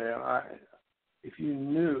book, man, if you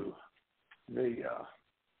knew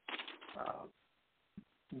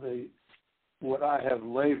what I have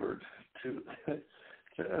labored to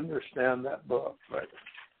understand that book, but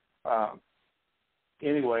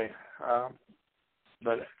anyway,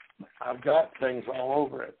 but I've got things all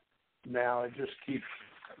over it now. It just keeps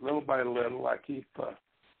little by little. I keep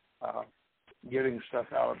getting stuff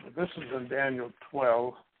out of it. This is in Daniel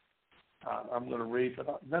 12. I'm going to read,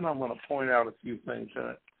 but then I'm going to point out a few things in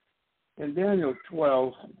it. In Daniel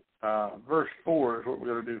 12, verse 4 is what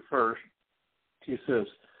we're going to do first. He says,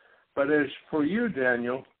 but as for you,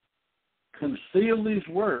 Daniel, conceal these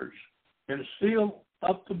words and seal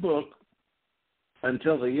up the book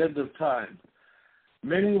until the end of time.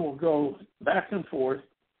 Many will go back and forth,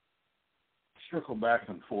 circle back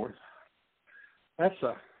and forth. That's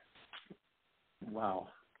wow.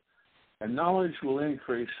 And knowledge will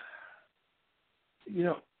increase.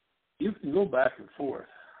 You can go back and forth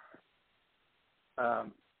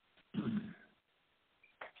on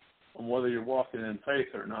whether you're walking in faith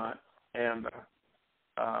or not. And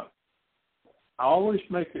I always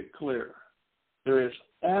make it clear, there is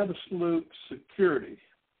absolute security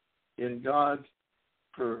in God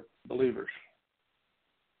for believers.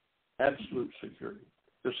 Absolute security.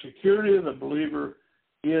 The security of the believer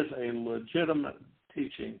is a legitimate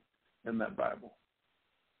teaching in that Bible.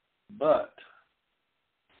 But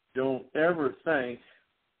don't ever think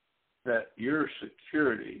that your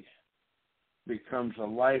security becomes a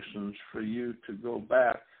license for you to go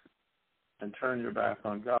back and turn your back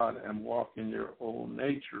on God and walk in your own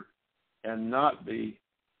nature and not be.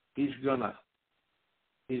 He's gonna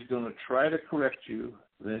try to correct you,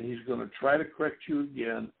 then he's gonna try to correct you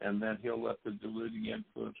again, and then he'll let the deluding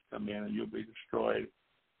influence come in and you'll be destroyed.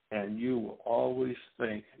 And you will always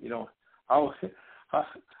think, I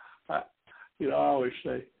always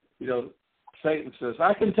say, Satan says,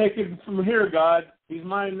 I can take it from here, God. He's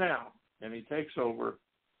mine now. And he takes over,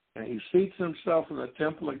 and he seats himself in the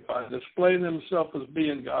temple of God, displaying himself as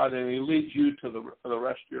being God, and he leads you to the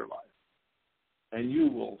rest of your life. And you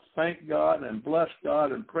will thank God and bless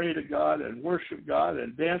God and pray to God and worship God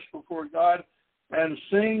and dance before God and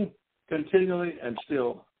sing continually and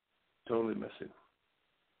still totally miss him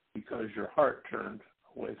because your heart turned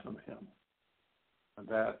away from him. And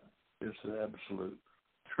that is the absolute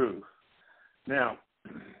truth. Now,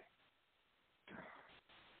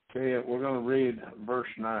 okay, we're going to read verse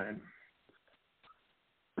 9.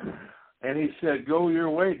 And he said, go your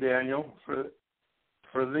way, Daniel,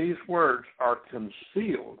 for these words are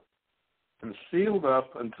concealed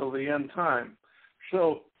up until the end time.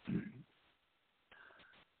 So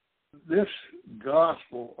this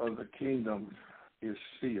gospel of the kingdom is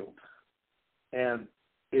sealed. And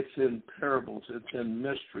it's in parables, it's in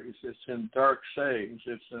mysteries, it's in dark sayings,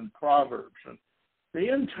 it's in Proverbs. And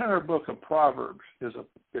the entire book of Proverbs is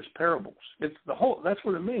parables. It's the whole. That's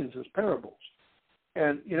what it means, is parables.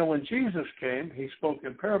 And when Jesus came, he spoke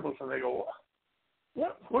in parables, and they go,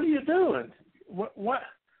 "What are you doing? What?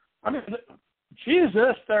 I mean,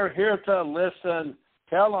 Jesus, they're here to listen.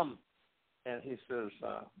 Tell them." And he says,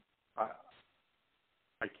 "I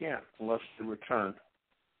can't unless they return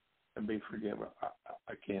and be forgiven.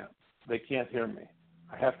 I can't. They can't hear me.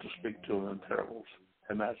 I have to speak to them in parables."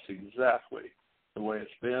 And that's exactly the way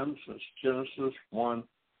it's been since Genesis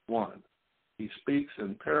 1:1. He speaks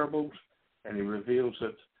in parables, and he reveals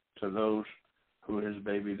it to those who are his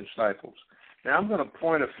baby disciples. Now, I'm going to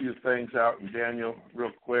point a few things out in Daniel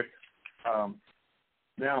real quick.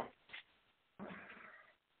 Now,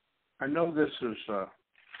 I know this is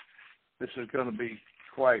going to be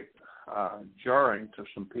quite jarring to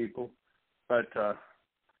some people, but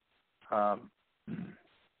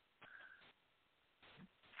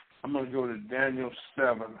I'm going to go to Daniel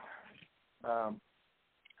 7.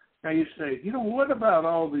 Now you say, what about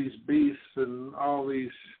all these beasts and all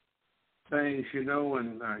these things,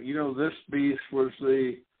 and this beast was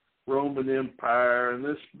the Roman Empire and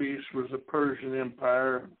this beast was the Persian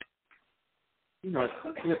Empire.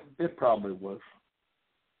 It probably was.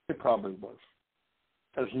 It probably was.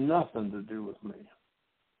 It has nothing to do with me.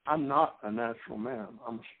 I'm not a natural man.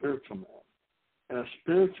 I'm a spiritual man. And a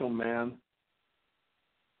spiritual man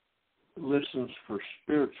listens for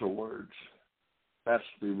spiritual words. That's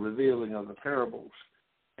the revealing of the parables.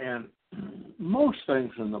 And most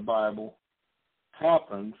things in the Bible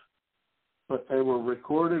happened, but they were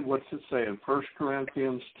recorded. What's it say in 1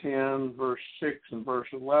 Corinthians 10, verse 6 and verse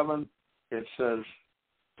 11? It says,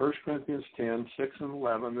 1 Corinthians 10, 6 and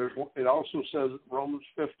 11. It also says, Romans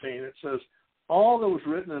 15, it says, all that was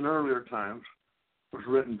written in earlier times was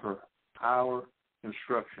written for our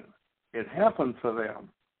instruction. It happened for them,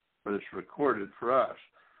 but it's recorded for us.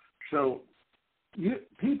 So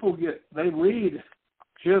people read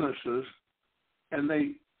Genesis, and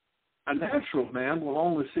a natural man will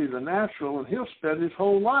only see the natural, and he'll spend his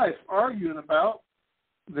whole life arguing about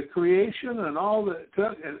the creation and all that.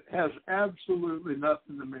 It has absolutely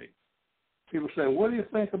nothing to me. People say, what do you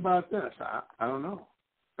think about this? I don't know.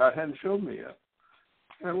 God hadn't showed me yet.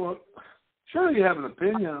 And well, sure you have an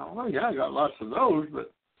opinion. Well, yeah, I got lots of those,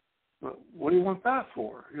 but what do you want that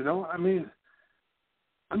for? I mean,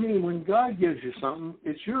 when God gives you something,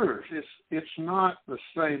 it's yours. It's not the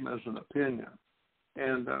same as an opinion.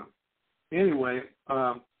 And anyway,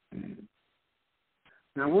 now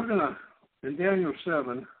we're going to, in Daniel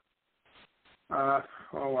 7, I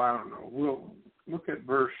don't know, we'll look at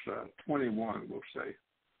verse 21, we'll say.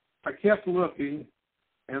 I kept looking,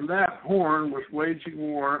 and that horn was waging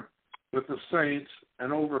war with the saints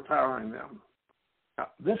and overpowering them. Now,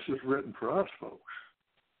 this is written for us, folks.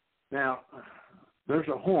 Now, there's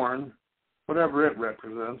a horn, whatever it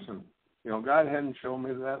represents, and God hadn't shown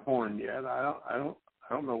me that horn yet. I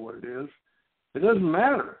don't know what it is. It doesn't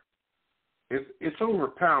matter. It's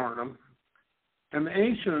overpowering them. And the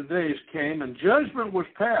Ancient of Days came, and judgment was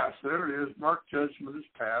passed. There it is. Mark, judgment is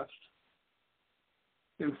passed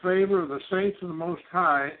in favor of the saints of the Most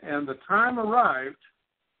High, and the time arrived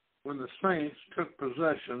when the saints took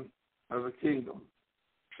possession of the kingdom.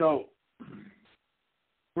 So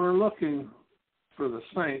we're looking for the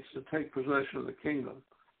saints to take possession of the kingdom.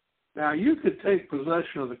 Now, you could take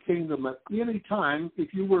possession of the kingdom at any time.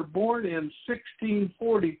 If you were born in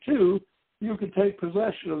 1642, you could take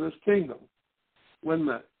possession of this kingdom. When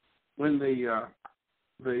the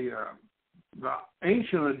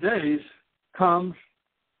Ancient of Days comes,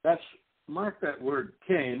 mark that word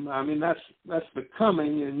came. I mean, that's the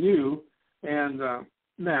coming in you. And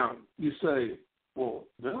now you say, well,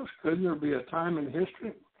 Dennis, couldn't there be a time in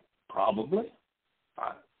history? Probably.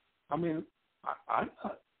 I'm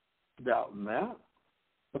not doubting that.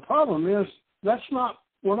 The problem is that's not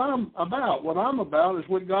what I'm about. What I'm about is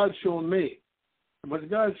what God's showing me. And what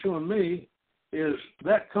God's showing me is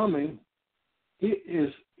that coming.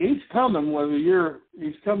 He's coming whether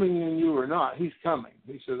he's coming in you or not. He's coming.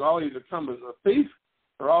 He says, I'll either come as a thief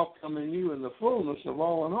or I'll come in you in the fullness of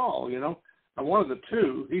all in all, And one of the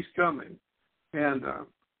two, he's coming. And,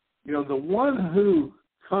 the one who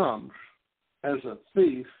comes as a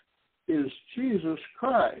thief is Jesus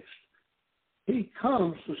Christ. He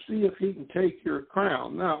comes to see if he can take your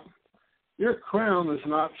crown. Now, your crown is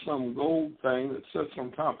not some gold thing that sits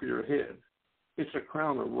on top of your head. It's a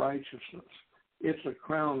crown of righteousness. It's a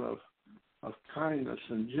crown of kindness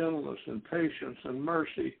and gentleness and patience and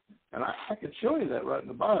mercy. And I can show you that right in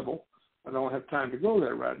the Bible. I don't have time to go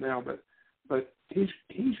there right now, but he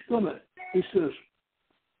says,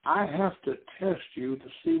 I have to test you to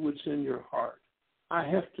see what's in your heart. I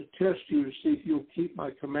have to test you to see if you'll keep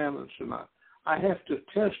my commandments or not. I have to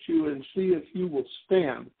test you and see if you will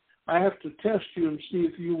stand. I have to test you and see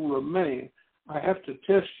if you will remain. I have to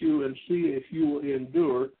test you and see if you will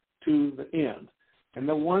endure to the end. And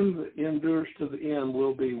the one that endures to the end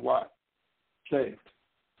will be what? Saved.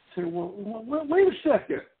 Say, well, wait a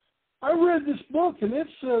second. I read this book, and it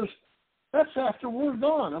says that's after we're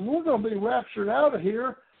gone, and we're going to be raptured out of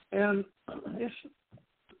here, and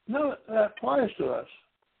none of that applies to us.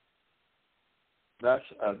 That's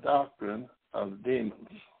a doctrine of demons,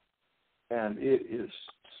 and it is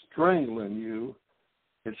strangling you.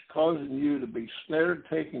 It's causing you to be snared,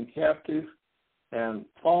 taken captive, and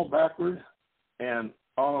fall backward, and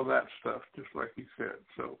all of that stuff, just like he said.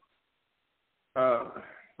 So,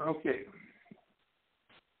 okay.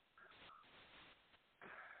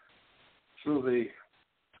 So the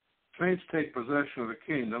saints take possession of the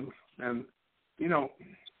kingdom, and,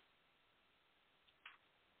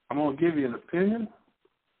 I'm going to give you an opinion.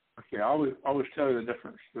 Okay, I always tell you the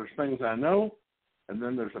difference. There's things I know, and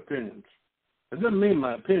then there's opinions. It doesn't mean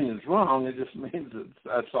my opinion's wrong. It just means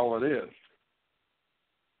that's all it is.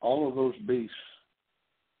 All of those beasts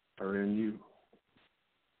are in you.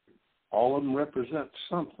 All of them represent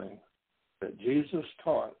something that Jesus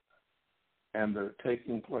taught, and they're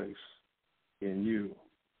taking place in you.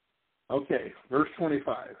 Okay, verse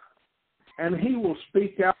 25. And he will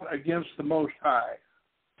speak out against the Most High.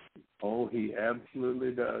 Oh, he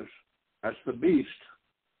absolutely does. That's the beast.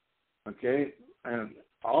 Okay? And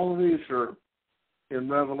all of these are in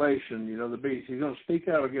Revelation, the beast. He's going to speak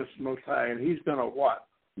out against the Most High, and he's going to what?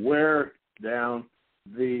 Wear down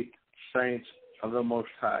the saints of the Most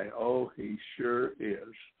High. Oh, he sure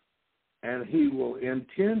is. And he will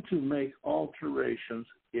intend to make alterations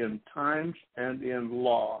in times and in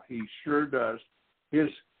law. He sure does. His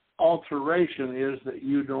alteration is that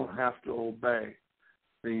you don't have to obey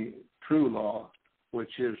the true law,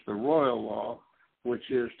 which is the royal law, which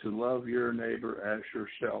is to love your neighbor as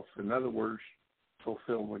yourself. In other words,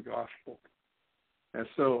 fulfill the gospel. And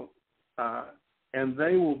so, and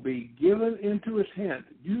they will be given into his hand.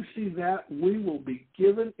 You see that? We will be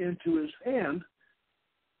given into his hand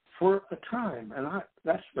for a time. And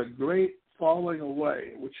that's the great falling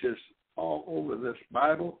away, which is all over this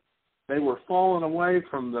Bible. They were falling away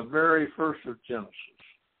from the very first of Genesis.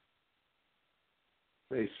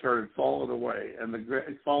 They started falling away, and the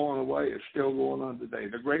great falling away is still going on today.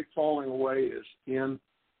 The great falling away is in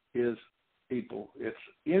his people. It's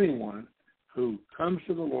anyone who comes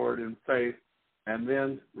to the Lord in faith and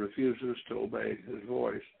then refuses to obey his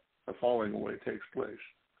voice. The falling away takes place.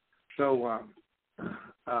 So,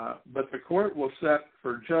 but the court will set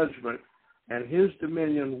for judgment, and his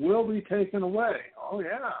dominion will be taken away. Oh,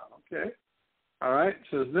 yeah, okay. All right, it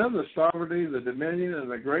says, then the sovereignty, the dominion,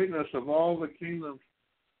 and the greatness of all the kingdoms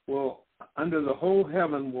will, under the whole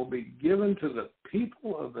heaven, will be given to the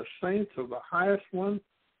people of the saints of the highest one.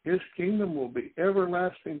 His kingdom will be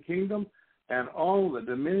everlasting kingdom, and all the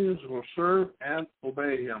dominions will serve and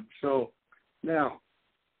obey him. So now,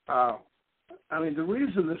 the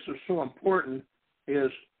reason this is so important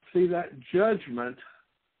is, see, that judgment,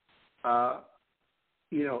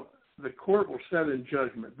 the court will set in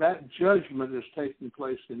judgment. That judgment is taking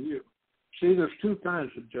place in you. See, there's two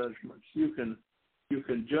kinds of judgments. You can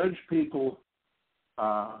judge people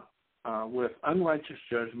with unrighteous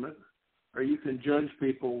judgment, or you can judge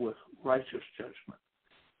people with righteous judgment.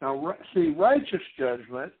 Now, see, righteous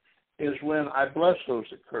judgment is when I bless those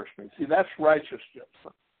that curse me. See, that's righteous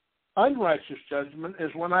judgment. Unrighteous judgment is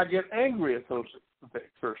when I get angry at those that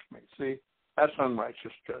curse me. See, that's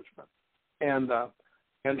unrighteous judgment. And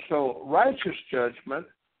so righteous judgment,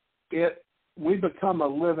 we become a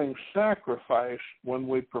living sacrifice when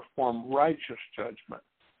we perform righteous judgment.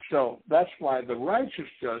 So that's why the righteous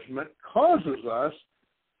judgment causes us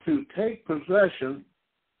to take possession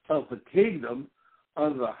of the kingdom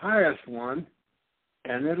of the highest one,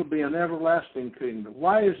 and it'll be an everlasting kingdom.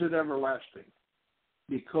 Why is it everlasting?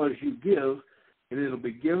 Because you give, and it'll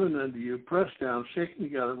be given unto you, pressed down, shaken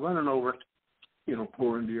together, running over,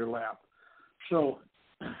 pour into your lap. So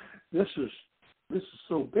this is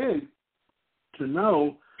so big to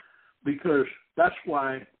know, because that's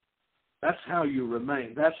how you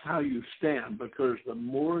remain. That's how you stand, because the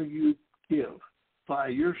more you give by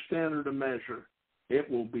your standard of measure, it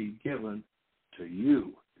will be given to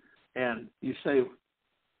you. And you say,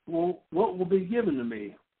 well, what will be given to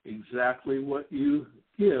me? Exactly what you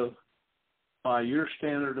give by your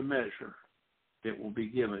standard of measure, it will be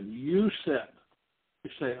given. You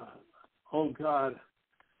say, oh God,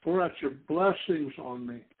 pour out your blessings on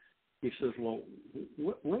me. He says, well,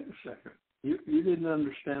 wait a second. You didn't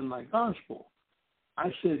understand my gospel.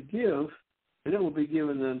 I said give, and it will be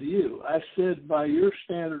given unto you. I said by your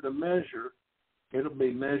standard of measure, it'll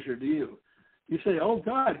be measured to you. You say, oh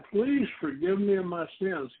God, please forgive me of my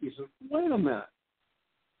sins. He says, wait a minute.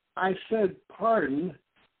 I said pardon,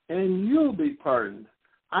 and you'll be pardoned.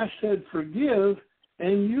 I said forgive,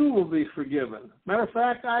 and you will be forgiven. Matter of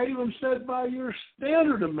fact, I even said by your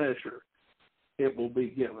standard of measure, it will be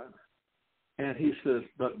given. And he says,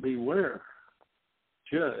 but beware,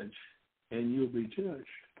 judge, and you'll be judged.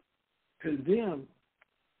 Condemn,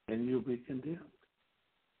 and you'll be condemned.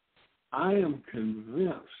 I am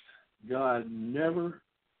convinced God never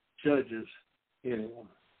judges anyone,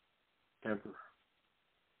 ever.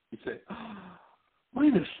 You say, oh,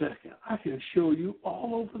 wait a second, I can show you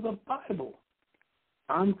all over the Bible.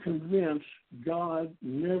 I'm convinced God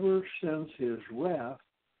never sends his wrath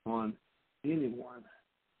on anyone.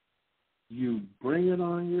 You bring it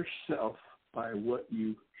on yourself by what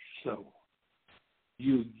you sow.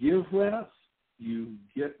 You give wrath, you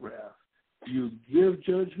get wrath. You give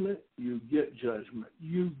judgment, you get judgment.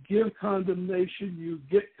 You give condemnation, you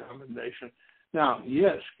get condemnation. Now,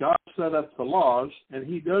 yes, God set up the laws, and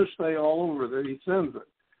he does say all over that he sends it.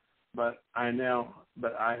 But I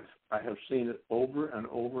have seen it over and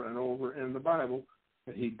over and over in the Bible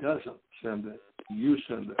that he doesn't send it. You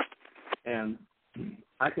send it. And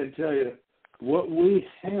I can tell you what we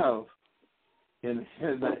have in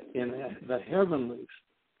the heavenlies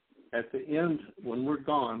at the end, when we're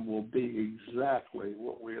gone, will be exactly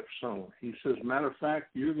what we have sown. He says, matter of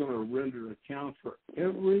fact, you're going to render account for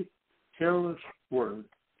every careless word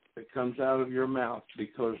that comes out of your mouth,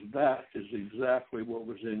 because that is exactly what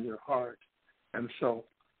was in your heart. And so,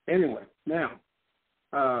 anyway, now,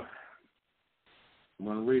 I'm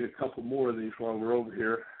going to read a couple more of these while we're over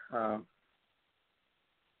here.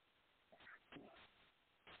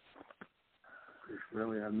 There's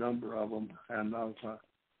really a number of them, and okay,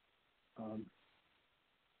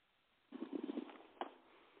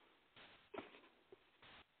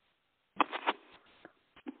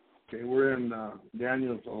 we're in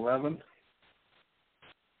Daniel 11.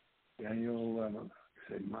 Daniel 11.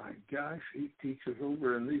 I say, my gosh, he teaches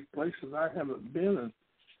over in these places I haven't been in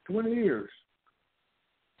 20 years.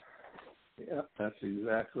 Yeah, that's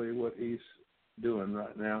exactly what he's doing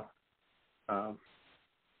right now.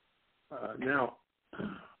 Now,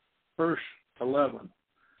 verse 11.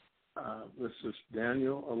 This is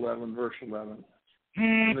Daniel 11, verse 11.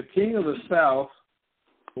 And the king of the south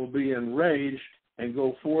will be enraged and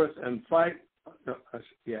go forth and fight,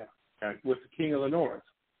 with the king of the north.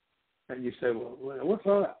 And you say, well, what's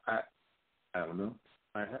all that? I don't know.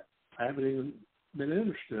 I haven't even been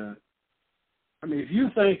interested in it. I mean, if you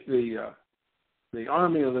think the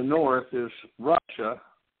army of the north is Russia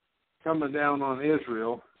coming down on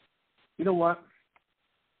Israel, you know what?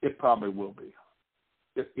 It probably will be.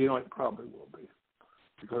 It probably will be.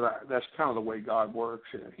 Because that's kind of the way God works.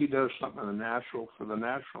 He does something in the natural for the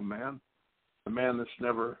natural man, the man that's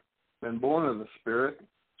never been born of the Spirit,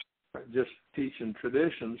 just teaching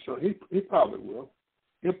tradition. So he probably will.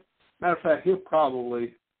 Matter of fact, he'll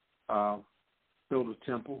probably build a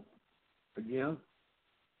temple again.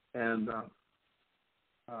 And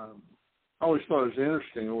I always thought it was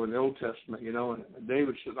interesting in the Old Testament, you know, and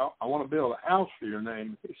David said, I want to build a house for your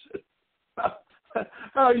name. He said, how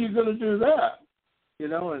are you going to do that? You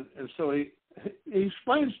know, and so he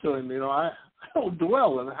explains to him, you know, I don't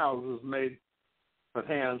dwell in houses made with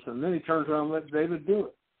hands. And then he turns around and lets David do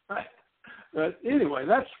it. But anyway,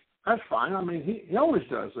 that's fine. I mean, he always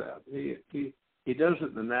does that. He does it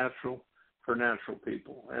in the natural for natural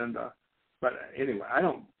people. And but anyway, I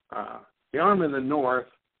don't. The arm in the north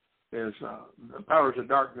is the powers of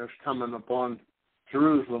darkness coming upon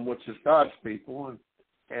Jerusalem, which is God's people,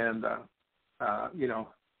 and you know,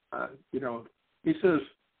 he says,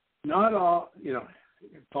 not all. You know,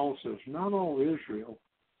 Paul says, not all Israel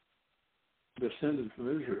descended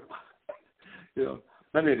from Israel. You know.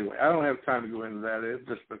 But anyway, I don't have time to go into that. It's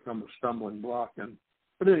just become a stumbling block.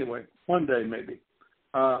 But anyway, one day maybe.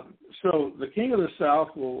 So the king of the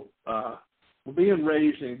south will be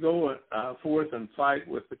enraged and go forth and fight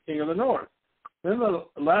with the king of the north. Then the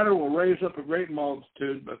latter will raise up a great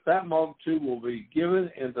multitude, but that multitude will be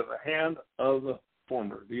given into the hand of the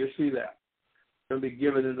former. Do you see that? They'll be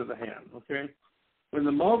given into the hand, okay? When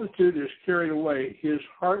the multitude is carried away, his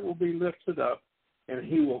heart will be lifted up, and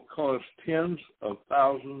he will cause tens of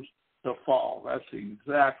thousands to fall. That's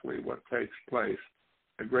exactly what takes place,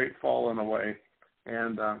 a great falling away.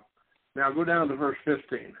 And now go down to verse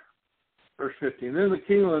 15. Verse 15, then the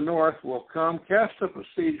king of the north will come, cast up a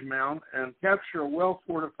siege mound, and capture a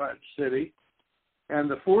well-fortified city, and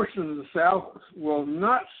the forces of the south will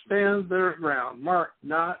not stand their ground. Mark,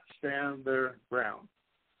 not stand their ground.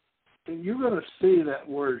 And you're going to see that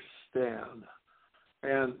word stand.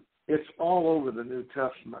 And it's all over the New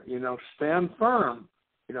Testament. You know, stand firm.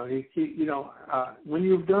 You know, when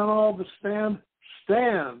you've done all the stand,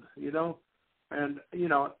 you know. And, you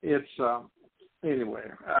know, it's, anyway,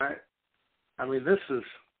 I mean, this is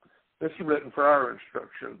written for our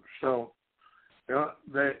instruction. So, you know,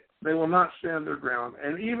 they will not stand their ground.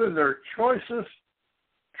 And even their choicest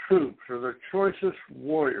troops or their choicest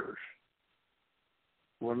warriors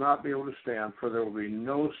will not be able to stand, for there will be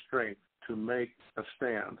no strength to make a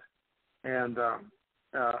stand. And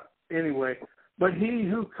anyway, but he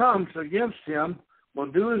who comes against him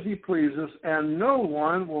will do as he pleases, and no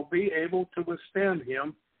one will be able to withstand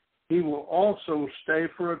him. He will also stay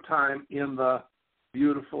for a time in the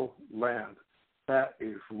beautiful land. That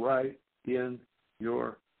is right in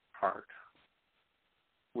your heart,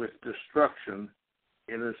 with destruction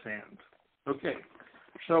in his hands. Okay,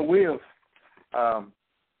 so we have,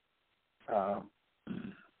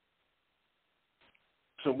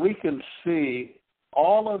 so we can see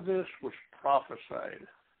all of this was prophesied,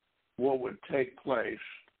 what would take place,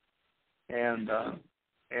 and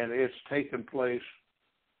it's taken place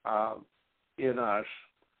in us,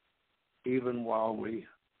 even while we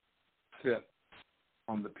sit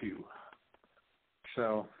on the pew.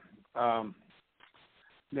 So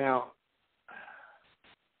now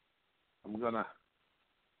I'm going to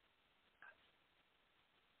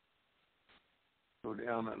go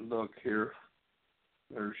down and look here.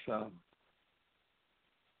 There's I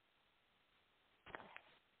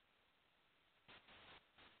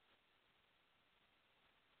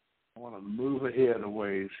want to move ahead a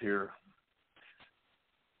ways here.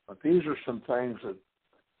 But these are some things that,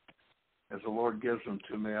 as the Lord gives them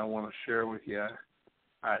to me, I want to share with you.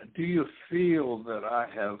 Do you feel that I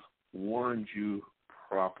have warned you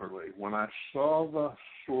properly? When I saw the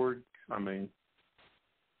sword coming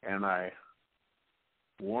and I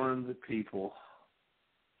warned the people,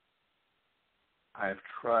 I've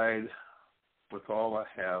tried with all I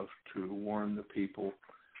have to warn the people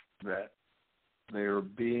that they are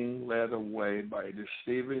being led away by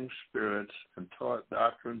deceiving spirits and taught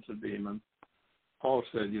doctrines of demons. Paul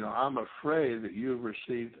said, you know, I'm afraid that you've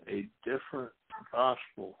received a different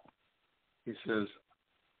gospel. He says,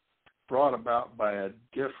 brought about by a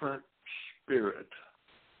different spirit.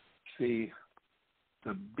 See,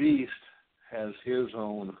 the beast has his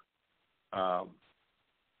own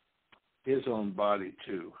body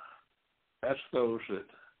too. That's those that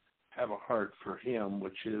have a heart for him,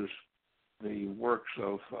 which is the works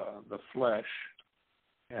of the flesh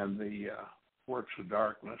and the works of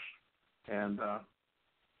darkness. And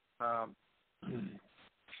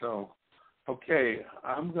so, okay,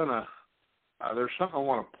 I'm going to, there's something I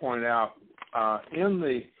want to point out.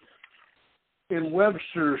 In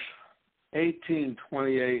Webster's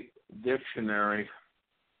 1828 dictionary,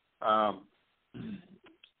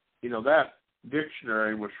 you know, that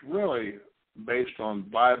dictionary was really based on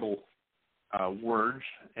Bible words,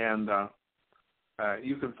 and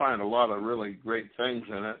you can find a lot of really great things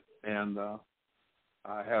in it, and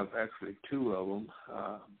I have actually two of them,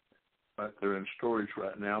 but they're in storage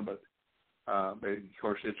right now. But But of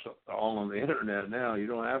course, it's all on the internet now. You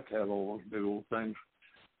don't have to have all those big old things.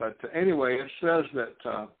 But anyway, it says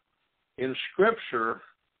that in Scripture,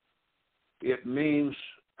 hate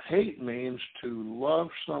means to love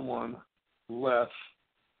someone less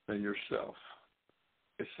than yourself.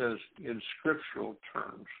 It says in scriptural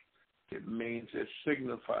terms, it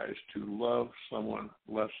signifies to love someone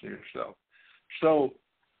less than yourself. So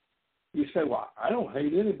you say, well, I don't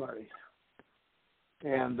hate anybody.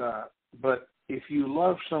 But if you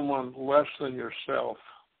love someone less than yourself,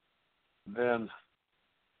 then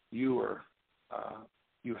you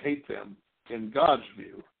hate them in God's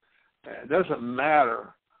view. It doesn't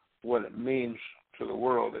matter what it means to the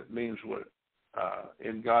world. It means what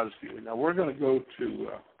in God's view. Now we're going to go to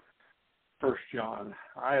 1 John.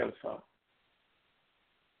 I have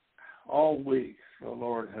all week the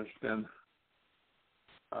Lord has been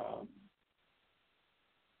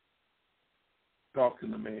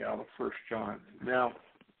talking to me out of 1 John. Now,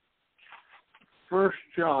 1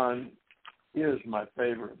 John is my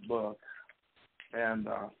favorite book, and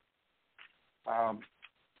I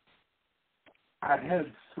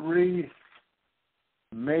had 3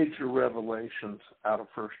 major revelations out of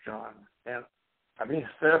 1 John. And I mean,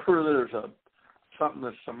 if ever there's something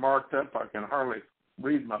that's marked up, I can hardly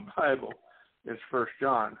read my Bible, it's 1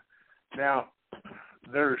 John. Now,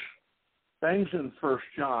 there's things in 1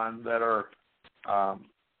 John that are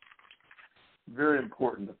very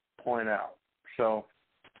important to point out. So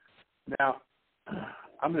now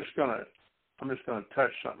I'm just gonna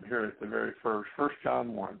touch something here at the very first. 1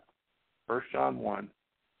 John 1. 1 John 1.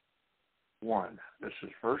 This is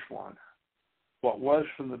verse 1. What was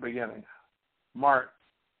from the beginning. Mark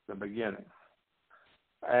the beginning.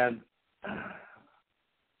 And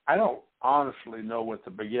I don't honestly know what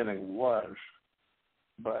the beginning was,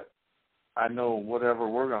 but I know whatever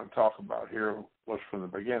we're going to talk about here was from the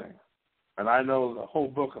beginning. And I know the whole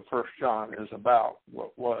book of 1 John is about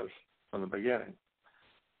what was from the beginning.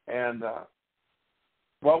 And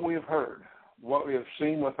what we have heard, what we have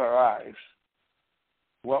seen with our eyes,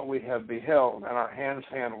 what we have beheld and our hands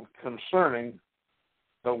handled concerning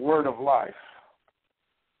the word of life.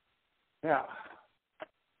 Now,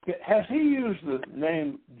 has he used the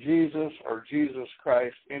name Jesus or Jesus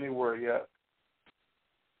Christ anywhere yet?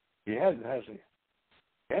 He hasn't, has he?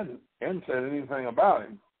 He hasn't said anything about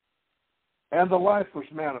him. And the life was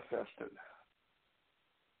manifested.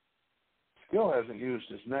 Still hasn't used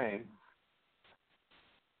his name.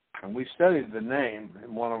 And we studied the name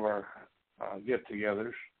in one of our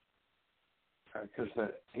get-togethers because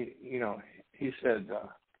he said,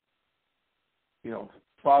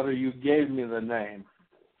 Father, you gave me the name.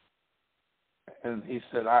 And he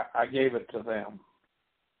said, I gave it to them.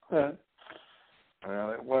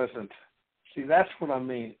 Well, it wasn't. See, that's what I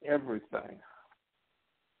mean, everything.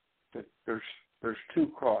 That there's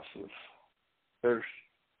 2 crosses. There's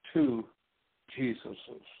 2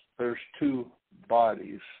 Jesuses. There's 2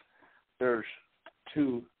 bodies. There's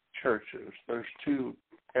 2 churches. There's 2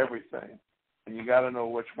 everything. And you got to know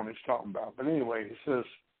which one he's talking about. But anyway,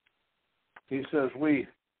 he says we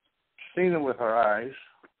seen it with our eyes.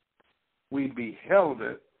 We beheld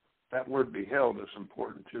it. That word beheld is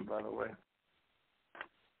important too, by the way.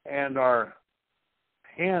 And our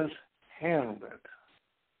hands handled it.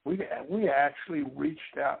 We actually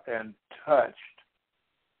reached out and touched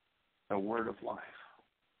the word of life.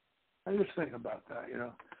 I just think about that,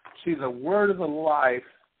 See, the word of the life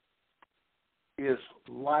is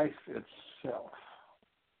life itself.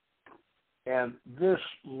 And this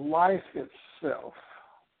life itself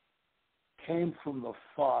came from the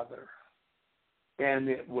Father, and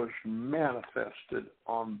it was manifested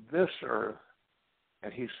on this earth.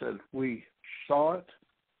 And he said, we saw it,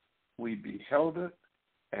 we beheld it,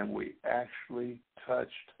 and we actually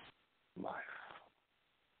touched life.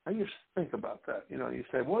 I just think about that. You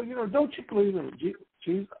say, well, don't you believe in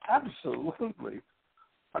Jesus? Absolutely.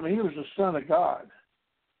 I mean, he was the Son of God,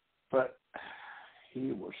 but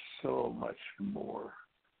he was so much more.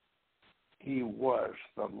 He was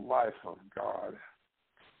the life of God.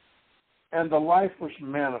 And the life was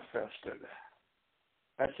manifested.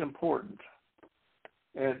 That's important.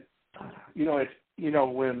 And,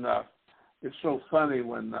 when it's so funny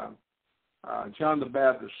when John the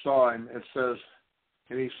Baptist saw him, it says,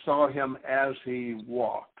 and he saw him as he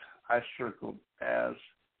walked. I circled as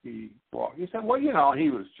he walked. He said, well, he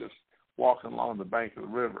was just walking along the bank of the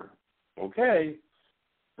river. Okay,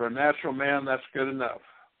 for a natural man, that's good enough.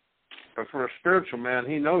 But for a spiritual man,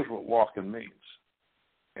 he knows what walking means.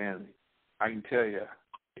 And I can tell you,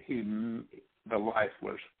 the life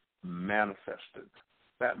was manifested.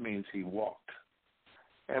 That means he walked.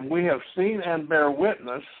 And we have seen and bear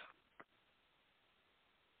witness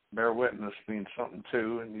bear witness means something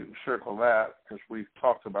too, and you can circle that because we've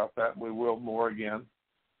talked about that. We will more again.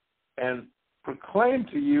 And proclaim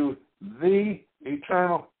to you the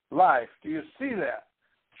eternal life. Do you see that?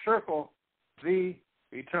 Circle the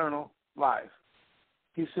eternal life.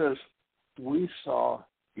 He says, we saw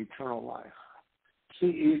eternal life.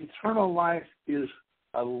 See, eternal life is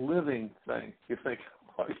a living thing. You think,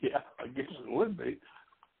 well, yeah, I guess it would be.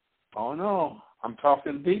 Oh, no, I'm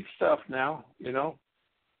talking deep stuff now, you know.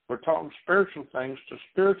 We're talking spiritual things to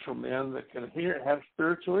spiritual men that can have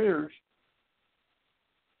spiritual ears.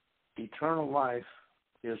 Eternal life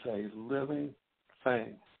is a living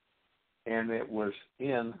thing, and it was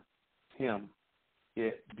in him.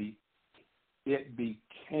 It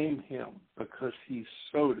became him because he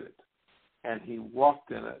sowed it, and he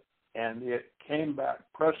walked in it, and it came back,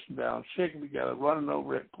 pressed down, shaken together, running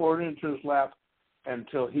over it, poured into his lap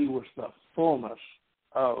until he was the fullness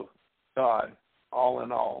of God, all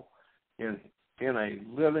in all, in a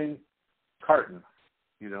living carton,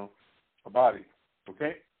 you know, a body,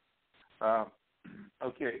 okay?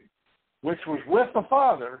 Okay, which was with the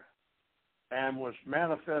Father and was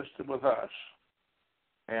manifested with us.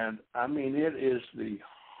 And, I mean, it is the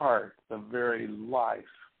heart, the very life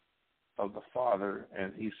of the Father.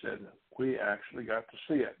 And he said, we actually got to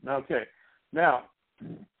see it. Okay, now,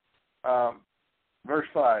 verse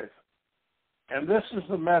 5. And this is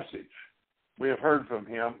the message we have heard from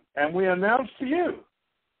him, and we announce to you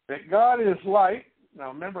that God is light.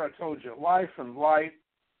 Now, remember I told you, life and light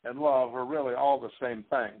and love are really all the same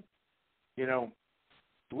thing. You know,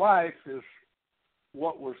 life is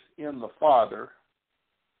what was in the Father.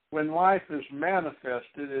 When life is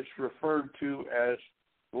manifested, it's referred to as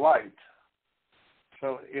light.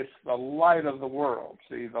 So it's the light of the world.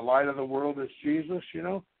 See, the light of the world is Jesus, you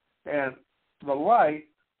know, and the light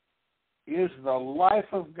is the life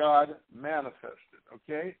of God manifested,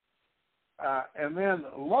 okay? And then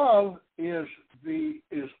love is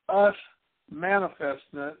us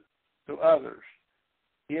manifesting it to others.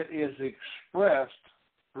 It is expressed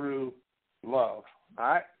through love. All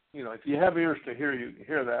right? You know, if you have ears to hear, you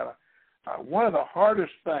hear that. One of the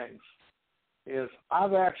hardest things is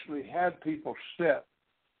I've actually had people sit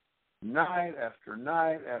night after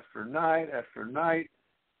night after night after night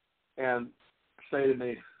and say to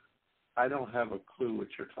me, I don't have a clue what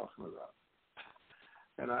you're talking about.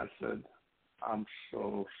 And I said, I'm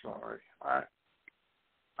so sorry.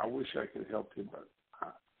 I wish I could help you, but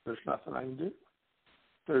there's nothing I can do.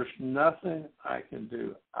 There's nothing I can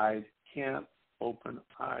do. I can't open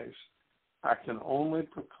eyes. I can only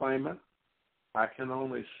proclaim it. I can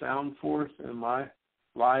only sound forth in my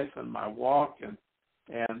life and my walk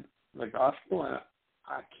and the gospel, and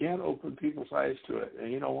I can't open people's eyes to it.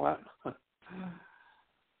 And you know what?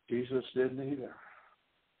 Jesus didn't either.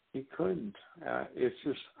 He couldn't. It's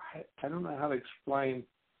just, I don't know how to explain.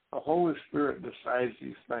 The Holy Spirit decides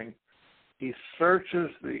these things. He searches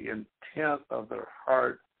the intent of their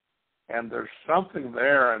heart, and there's something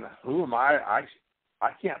there, and who am I?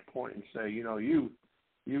 I can't point and say, you know, you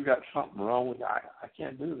got something wrong with you. I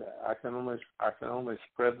can't do that. I can only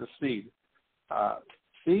spread the seed.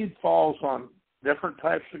 Seed falls on different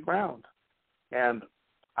types of ground, and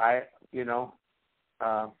I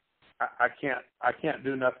can't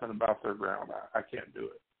do nothing about their ground. I can't do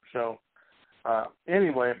it. So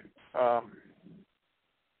anyway,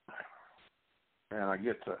 and I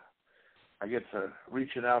get to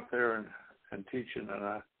reaching out there and teaching, and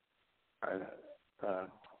I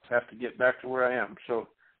have to get back to where I am. So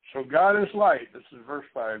God is light. This is verse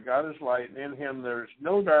 5. God is light, and in him there is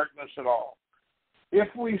no darkness at all. If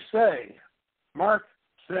we say, Mark,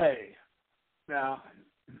 say, now,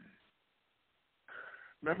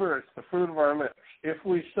 remember, it's the fruit of our lips. If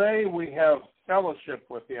we say we have fellowship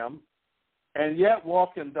with him and yet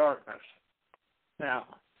walk in darkness. Now,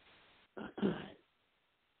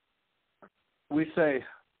 we say,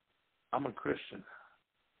 I'm a Christian.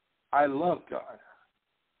 I love God.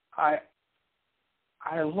 I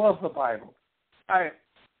love the Bible. I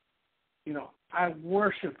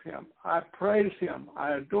worship him. I praise him.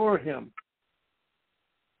 I adore him.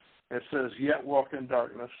 It says, yet walk in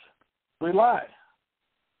darkness. We lie.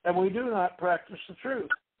 And we do not practice the truth.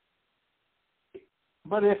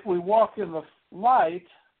 But if we walk in the light,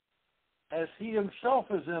 as he himself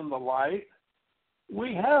is in the light,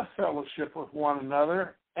 we have fellowship with one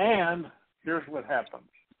another, and here's what happens.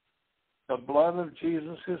 The blood of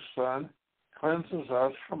Jesus, his son, cleanses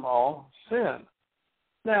us from all sin.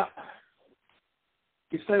 Now,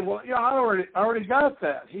 you say, well, yeah, I already got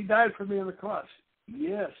that. He died for me on the cross.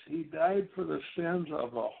 Yes, he died for the sins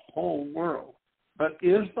of the whole world. But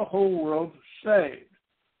is the whole world saved?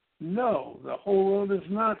 No, the whole world is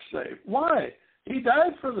not saved. Why? He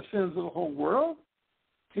died for the sins of the whole world.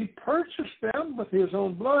 He purchased them with his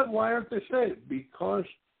own blood. Why aren't they saved? Because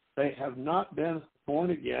they have not been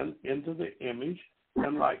born again into the image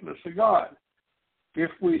and likeness of God.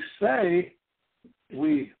 If we say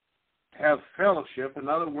we have fellowship, in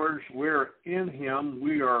other words, we're in him,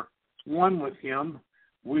 we are one with him,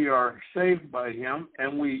 we are saved by him,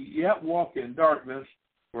 and we yet walk in darkness,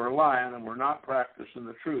 we're lying and we're not practicing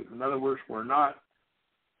the truth. In other words, we're not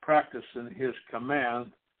practicing his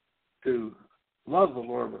command to love the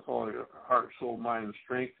Lord with all your heart, soul, mind, and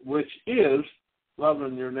strength, which is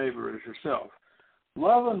loving your neighbor as yourself.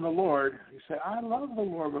 Loving the Lord, you say, I love the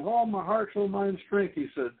Lord with all my heart, soul, mind, and strength. He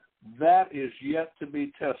said, that is yet to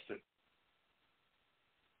be tested.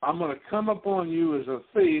 I'm going to come upon you as a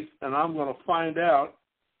thief, and I'm going to find out.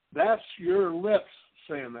 That's your lips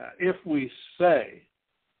saying that. If we say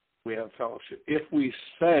we have fellowship, if we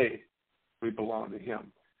say we belong to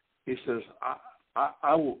him, he says,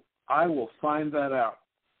 I will find that out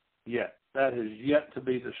yet. That is yet to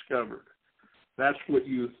be discovered. That's what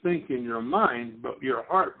you think in your mind, but your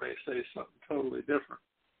heart may say something totally different.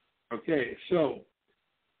 Okay, so,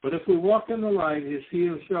 but if we walk in the light, as he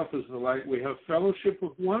himself is the light, we have fellowship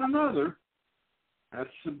with one another. That's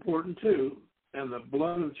important too. And the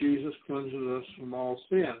blood of Jesus cleanses us from all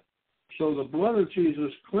sin. So the blood of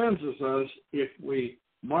Jesus cleanses us if we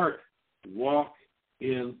walk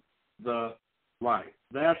in the light.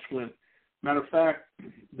 That's when, matter of fact,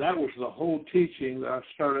 that was the whole teaching that I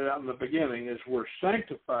started out in the beginning, is we're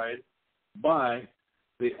sanctified by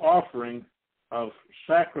the offering of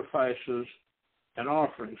sacrifices and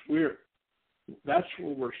offerings. That's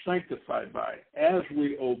what we're sanctified by. As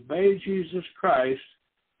we obey Jesus Christ,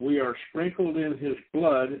 we are sprinkled in his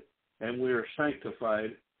blood, and we are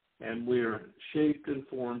sanctified, and we are shaped and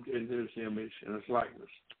formed in his image and his likeness.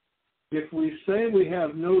 If we say we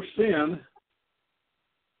have no sin,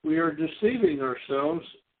 we are deceiving ourselves.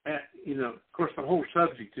 Of course, the whole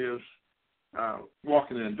subject is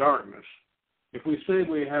walking in darkness. If we say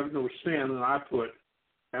we have no sin, and I put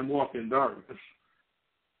and walk in darkness,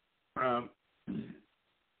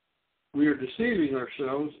 we are deceiving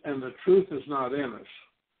ourselves, and the truth is not in us.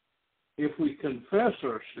 If we confess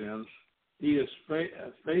our sins, he is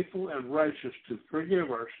faithful and righteous to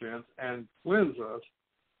forgive our sins and cleanse us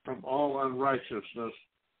from all unrighteousness.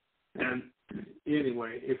 And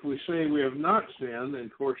anyway, if we say we have not sinned,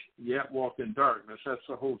 and of course, yet walk in darkness, that's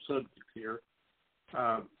the whole subject here,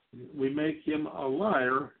 we make him a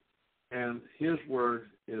liar, and his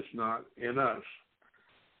word is not in us.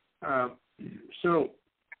 So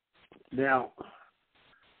now,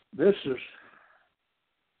 this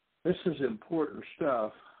is important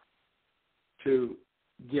stuff to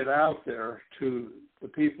get out there to the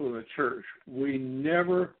people in the church. We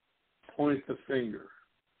never point the finger.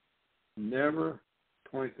 Never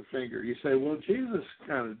point the finger. You say, well, Jesus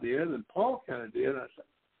kind of did, and Paul kind of did. I said,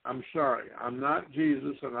 I'm sorry. I'm not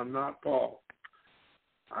Jesus, and I'm not Paul.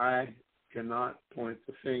 I cannot point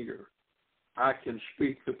the finger. I can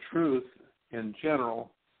speak the truth in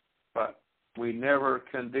general, but we never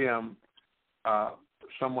condemn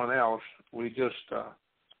someone else. We just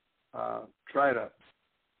try to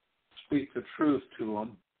speak the truth to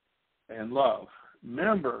them and love.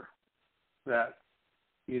 Remember that,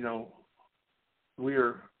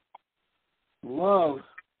 love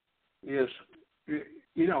is, the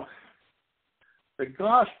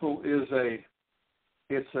gospel is a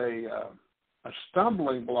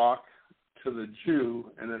stumbling block to the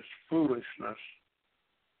Jew, and it's foolishness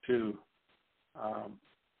to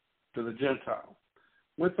the Gentile.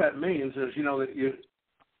 What that means is, that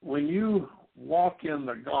when you walk in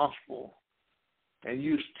the gospel and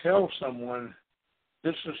you tell someone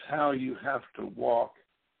this is how you have to walk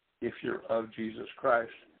if you're of Jesus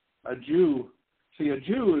Christ. A Jew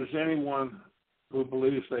is anyone who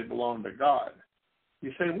believes they belong to God.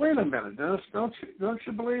 You say, wait a minute, Dennis, don't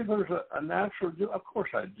you believe there's a natural Jew? Of course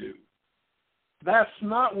I do. That's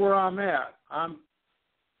not where I'm at. I'm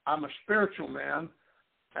a spiritual man,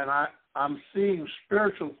 and I'm seeing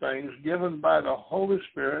spiritual things given by the Holy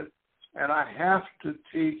Spirit, and I have to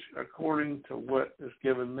teach according to what is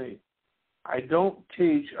given me. I don't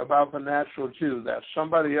teach about the natural Jew. That's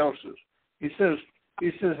somebody else's. He says,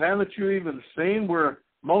 haven't you even seen where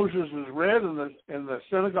Moses is read in the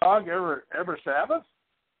synagogue every Sabbath?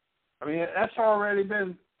 I mean, that's already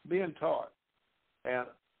been being taught. And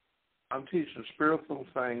I'm teaching spiritual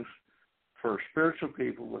things for spiritual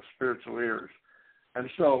people with spiritual ears. And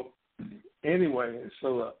so, anyway,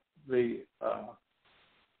 so the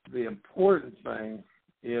important thing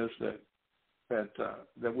is that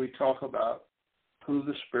we talk about who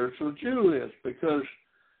the spiritual Jew is, because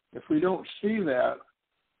if we don't see that,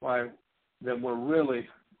 why, then we're really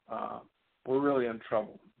in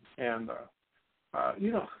trouble. And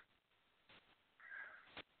trying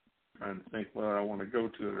to think whether I want to go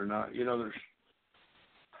to it or not.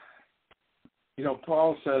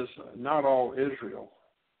 Paul says not all Israel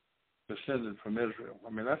descended from Israel. I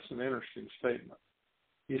mean, that's an interesting statement.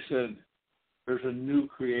 He said there's a new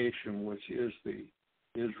creation, which is the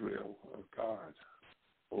Israel of God.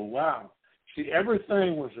 Oh, wow. See,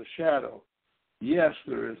 everything was a shadow. Yes,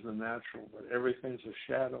 there is the natural, but everything's a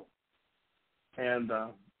shadow. And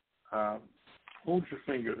hold your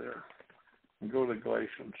finger there and go to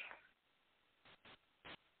Galatians.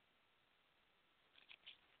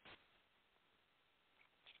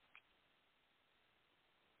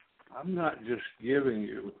 I'm not just giving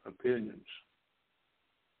you opinions.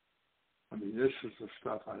 I mean, this is the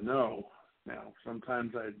stuff I know. Now,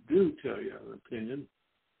 sometimes I do tell you an opinion,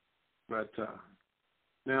 but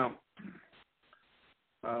now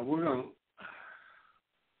we're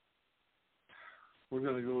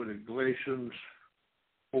going to go to Galatians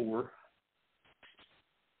 4,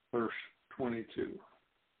 verse 22.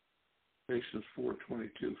 Galatians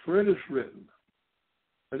 4:22. For it is written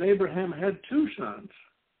that Abraham had two sons.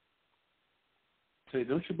 Say,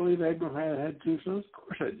 don't you believe Abraham had two sons? Of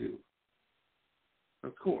course I do.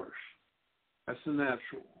 Of course. That's the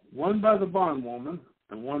natural. One by the bondwoman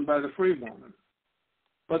and one by the free woman.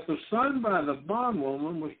 But the son by the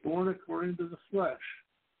bondwoman was born according to the flesh,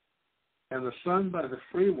 and the son by the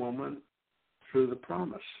free woman through the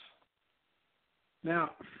promise.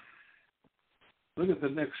 Now, look at the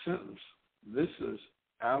next sentence. This is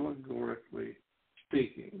allegorically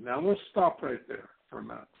speaking. Now, let's stop right there for a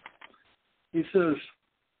minute. He says,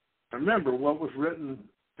 remember, what was written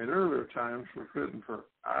in earlier times was written for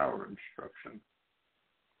our instruction.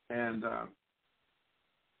 And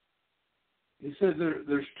he said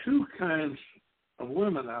there's two kinds of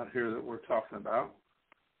women out here that we're talking about.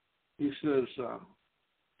 He says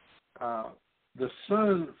the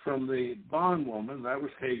son from the bondwoman, that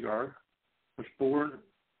was Hagar, was born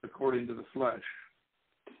according to the flesh.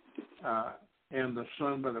 And the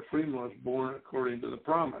son by the freeman was born according to the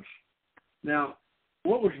promise. Now,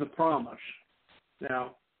 what was the promise?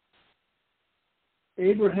 Now,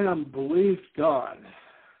 Abraham believed God,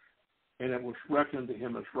 and it was reckoned to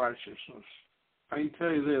him as righteousness. I can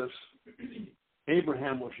tell you this,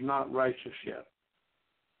 Abraham was not righteous yet.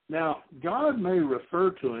 Now, God may refer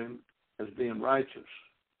to him as being righteous,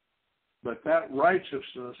 but that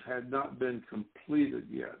righteousness had not been completed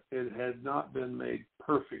yet. It had not been made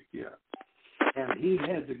perfect yet. And he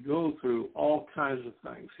had to go through all kinds of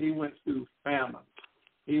things. He went through famine.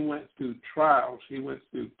 He went through trials. He went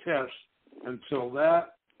through tests until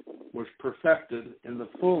that was perfected in the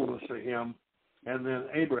fullness of him. And then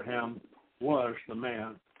Abraham was the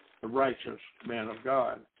man, the righteous man of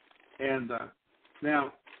God. And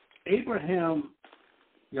now, Abraham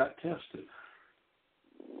got tested.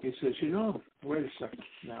 He says, wait a second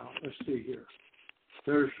now. Let's see here.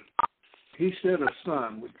 He said a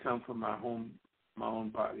son would come from my own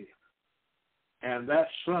body. And that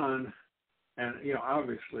son, and,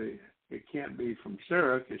 obviously it can't be from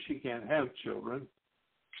Sarah because she can't have children.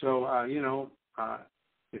 So,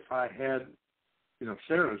 if I had,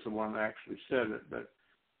 Sarah's the one that actually said it, but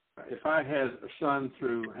if I had a son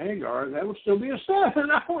through Hagar, that would still be a son,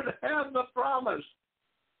 and I would have the promise.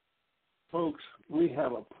 Folks, we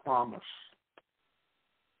have a promise.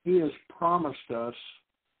 He has promised us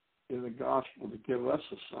in the gospel to give us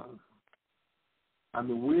a son. I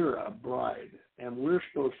mean, we're a bride, and we're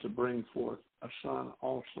supposed to bring forth a son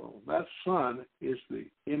also. That son is the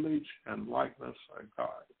image and likeness of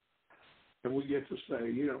God. And we get to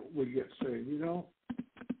say,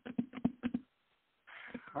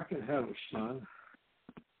 I could have a son,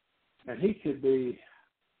 and he could be,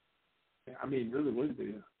 really would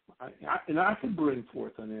be, and I could bring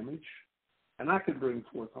forth an image, and I could bring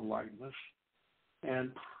forth a likeness.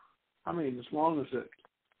 And, as long as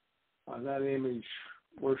that image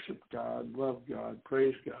worship God, love God,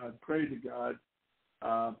 praise God, pray to God,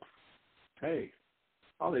 hey,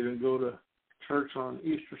 I'll even go to church on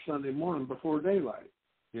Easter Sunday morning before daylight.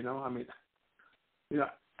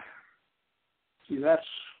 See, that's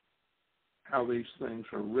how these things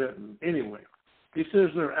are written. Anyway, he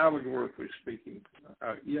says they're allegorically speaking.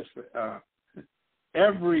 Yes,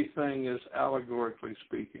 everything is allegorically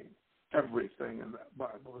speaking. Everything in that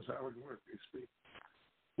Bible is allegorically speaking,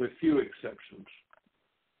 with few exceptions.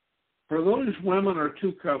 For those women are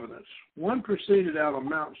two covenants. One proceeded out of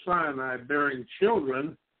Mount Sinai bearing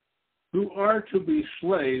children who are to be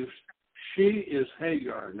slaves. She is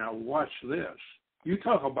Hagar. Now watch this. you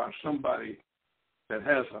talk about somebody that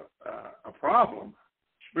has a problem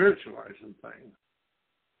spiritualizing things.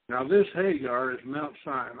 Now, this Hagar is Mount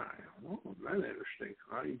Sinai. Oh, that's interesting.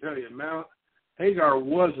 I can tell you, Hagar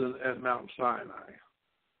wasn't at Mount Sinai.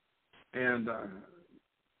 And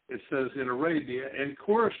it says in Arabia, and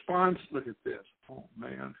corresponds, look at this. Oh,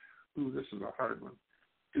 man. Ooh, this is a hard one.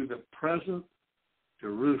 To the present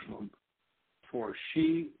Jerusalem, for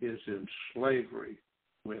she is in slavery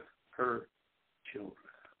with her children.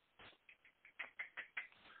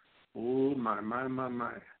 Oh, my.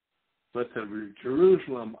 But the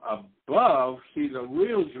Jerusalem above, see, the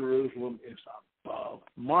real Jerusalem is above.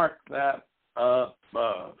 Mark that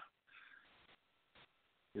above.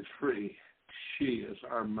 Is free. She is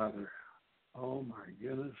our mother. Oh, my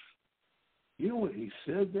goodness. You know what he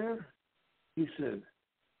said there? He said,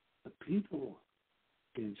 the people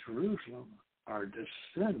in Jerusalem are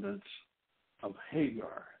descendants of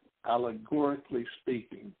Hagar, allegorically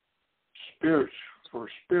speaking. For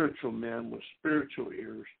spiritual men with spiritual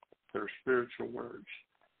ears, they're spiritual words.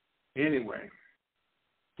 Anyway,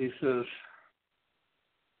 he says,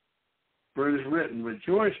 for it is written,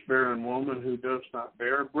 rejoice, barren woman who does not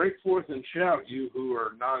bear. Break forth and shout, you who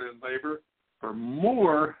are not in labor. For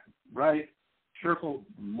more, right, circle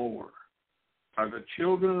more, are the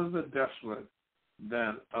children of the desolate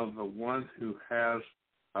than of the one who has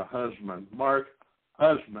a husband. Mark,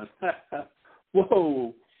 husband.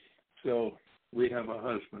 Whoa. So we have a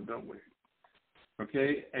husband, don't we?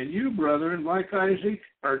 Okay, and you, brethren, like Isaac,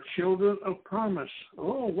 are children of promise.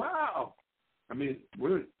 Oh, wow. I mean,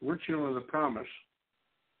 we're children of the promise.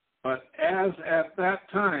 But as at that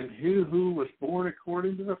time, he who was born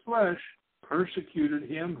according to the flesh persecuted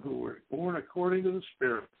him who was born according to the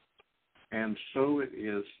Spirit. And so it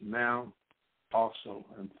is now also.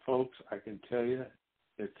 And folks, I can tell you,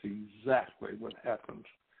 it's exactly what happens.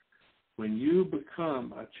 When you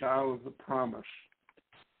become a child of the promise,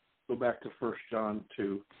 go back to 1 John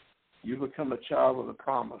 2, you become a child of the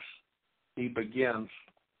promise, he begins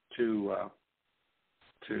to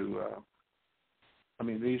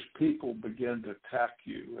these people begin to attack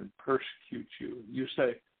you and persecute you. You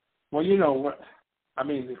say, well, you know what? I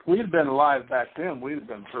mean, if we'd have been alive back then, we'd have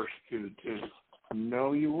been persecuted too.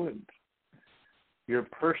 No, you wouldn't. You're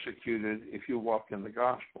persecuted if you walk in the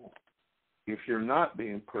gospel. If you're not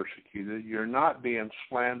being persecuted, you're not being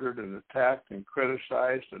slandered and attacked and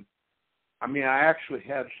criticized. And I mean, I actually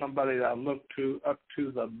had somebody that I looked up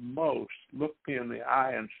to the most look me in the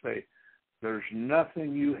eye and say, there's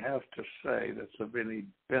nothing you have to say that's of any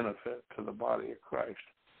benefit to the body of Christ.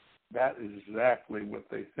 That is exactly what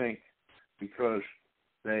they think, because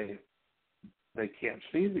they can't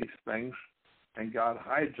see these things, and God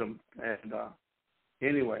hides them. And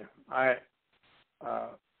anyway,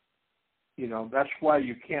 that's why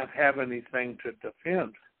you can't have anything to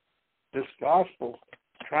defend. This gospel,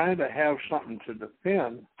 trying to have something to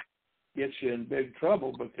defend, gets you in big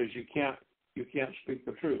trouble because you can't speak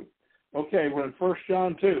the truth. Okay, we're in 1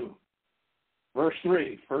 John 2, verse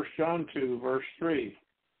 3. 1 John 2, verse 3.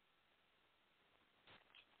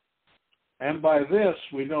 And by this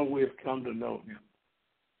we know we have come to know him,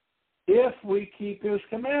 if we keep his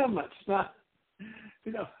commandments. Now,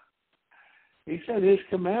 he said his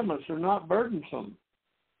commandments are not burdensome.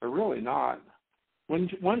 They're really not.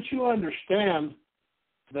 Once you understand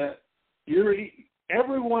that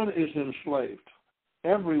everyone is enslaved.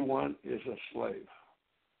 Everyone is a slave.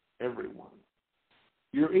 Everyone.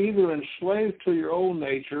 You're either enslaved to your own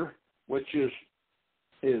nature, which is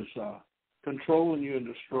controlling you and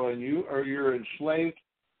destroying you, or you're enslaved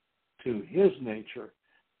to his nature.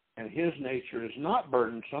 And his nature is not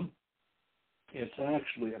burdensome. It's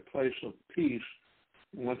actually a place of peace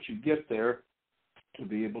once you get there to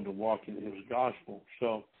be able to walk in his gospel.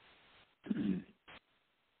 So,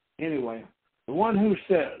 anyway, the one who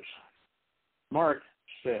says, Mark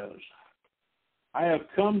says, I have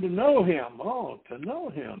come to know him, to know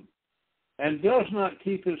him, and does not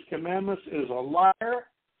keep his commandments is a liar,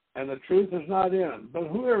 and the truth is not in him. But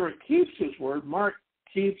whoever keeps his word, Mark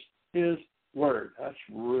keeps his word. That's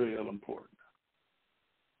real important.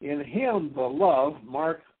 In him, the love,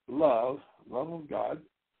 Mark, love of God,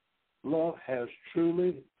 love has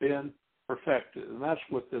truly been perfected. And that's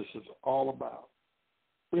what this is all about.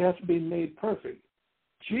 We have to be made perfect.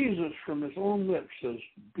 Jesus, from his own lips, says,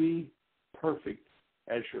 be perfect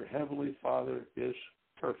as your heavenly Father is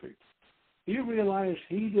perfect. Do you realize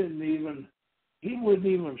he wouldn't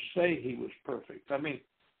even say he was perfect? I mean,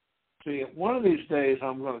 see, one of these days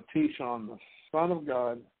I'm going to teach on the Son of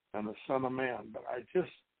God and the Son of Man, but I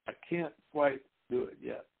can't quite do it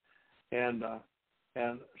yet. And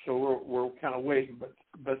so we're kind of waiting.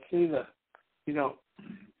 But see, you know,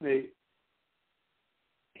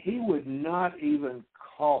 he would not even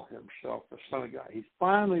call himself the Son of God. He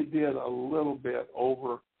finally did a little bit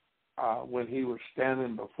over when he was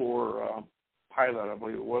standing before Pilate, I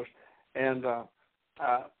believe it was, and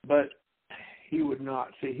but he would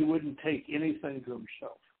not. See, he wouldn't take anything to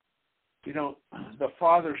himself. You know, the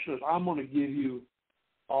Father says, I'm going to give you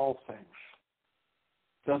all things.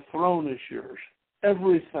 The throne is yours.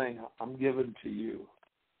 Everything I'm giving to you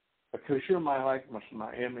because you're my likeness,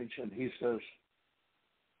 my image. And he says,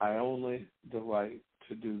 I only delight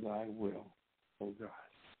to do thy will, O God.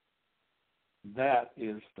 That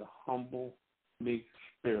is the humble, meek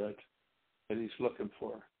spirit that he's looking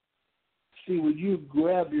for. See, when you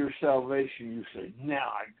grab your salvation, you say, now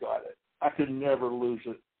I got it. I can never lose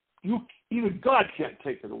it. Even God can't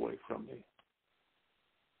take it away from me.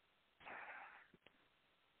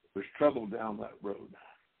 There's trouble down that road.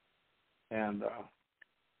 And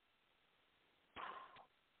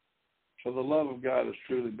so the love of God has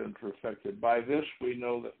truly been perfected. By this we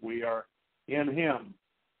know that we are in him.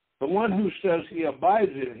 The one who says he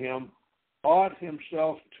abides in him ought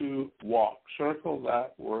himself to walk. Circle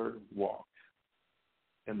that word, walk.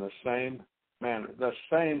 In the same manner. The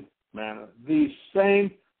same manner. The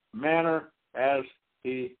same manner as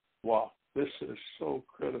he walked. This is so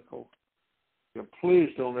critical. You know, please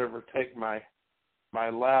don't ever take my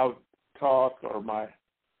loud talk or my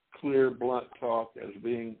clear, blunt talk as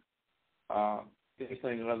being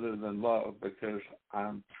anything other than love, because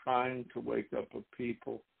I'm trying to wake up a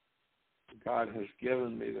people. God has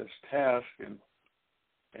given me this task,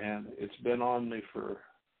 and it's been on me for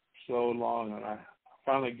so long, and I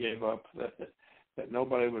finally gave up that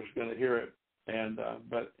nobody was going to hear it. And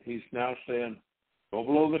but he's now saying, go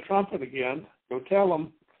blow the trumpet again. Go tell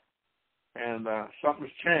them. And something's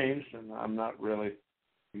changed, and I'm not really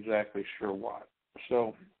exactly sure what.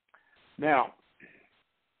 So now,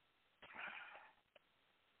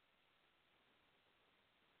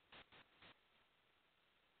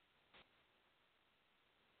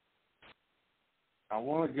 I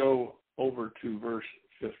want to go over to verse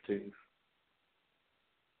 15.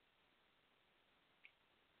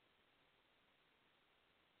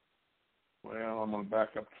 Well, I'm going to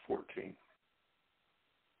back up to 14.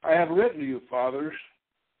 I have written to you, fathers,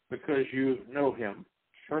 because you know him.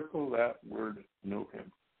 Circle that word, know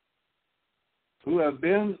him. Who has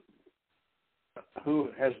been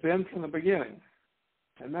from the beginning.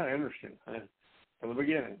 Isn't that interesting? From the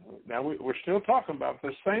beginning. Now, we're still talking about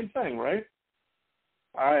the same thing, right?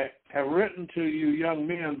 I have written to you, young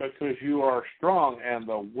men, because you are strong, and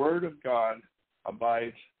the word of God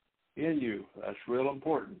abides in you. That's real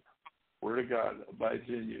important. Word of God abides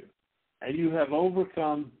in you. And you have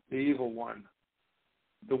overcome the evil one.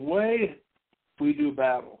 The way we do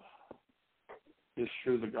battle is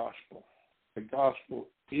through the gospel. The gospel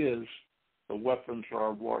is the weapons of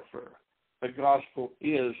our warfare. The gospel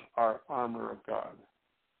is our armor of God.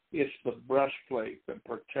 It's the breastplate that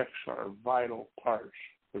protects our vital parts,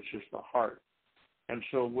 which is the heart. And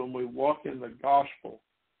so when we walk in the gospel,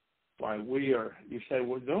 why we are, you say,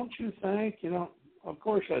 well, don't you think? You know, of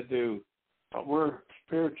course I do. But we're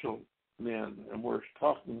spiritual men, and we're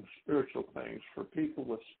talking spiritual things for people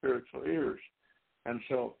with spiritual ears. And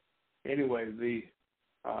so, anyway,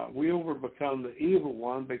 we overcome the evil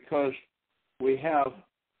one because we have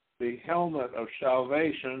the helmet of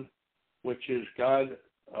salvation, which is God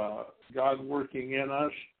working in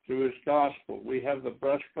us through his gospel. We have the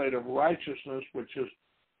breastplate of righteousness, which is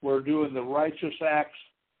we're doing the righteous acts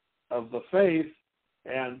of the faith,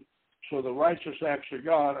 and so the righteous acts of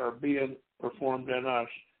God are being performed in us.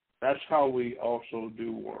 That's how we also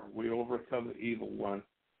do war. We overcome the evil one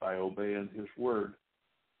by obeying his word.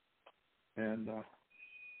 And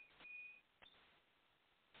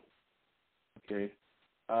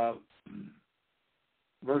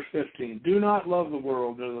verse 15, do not love the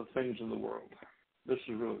world or the things in the world. This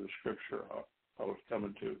is really the scripture I was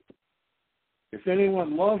coming to. If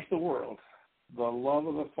anyone loves the world, the love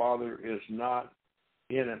of the Father is not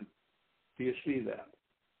in him. Do you see that?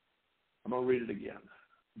 I'm going to read it again.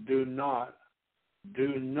 Do not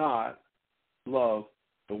love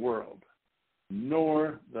the world,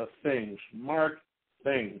 nor the things, mark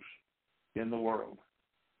things in the world.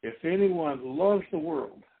 If anyone loves the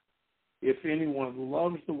world,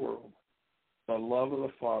 the love of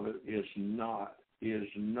the Father is not in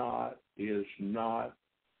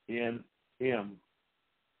him.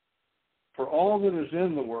 For all that is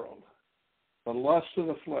in the world, the lust of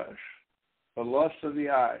the flesh, the lust of the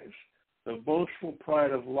eyes, the boastful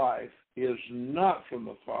pride of life is not from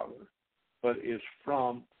the Father, but is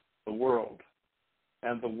from the world.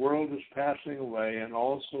 And the world is passing away, and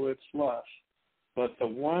also its lust. but the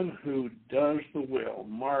one who does the will,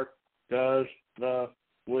 mark, does the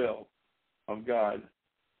will of God,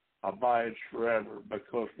 abides forever.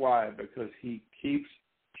 Because why? Because he keeps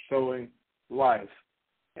sowing life.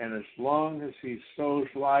 And as long as he sows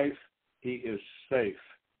life, he is safe.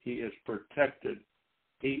 He is protected.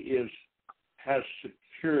 He has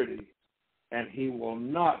security. And he will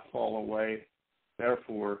not fall away.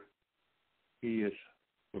 Therefore, he is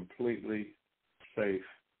completely safe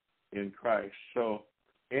in Christ. So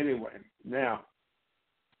anyway, now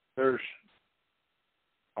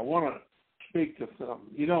I want to speak to some.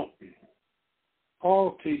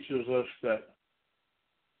 Paul teaches us that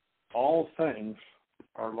all things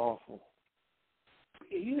are lawful.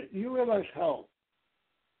 You realize how,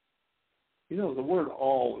 the word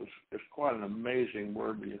all is quite an amazing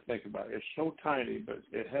word when you think about it. It's so tiny, but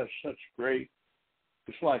it has such great,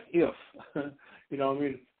 it's like if,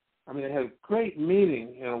 it has great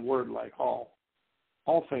meaning in a word like all.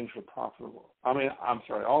 All things are profitable.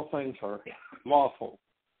 All things are lawful.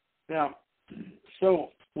 Now,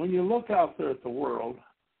 so when you look out there at the world,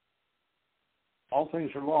 all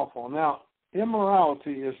things are lawful. Now,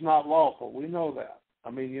 immorality is not lawful. We know that.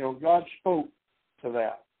 God spoke to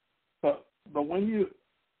that. But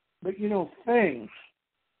things,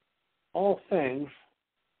 all things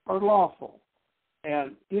are lawful.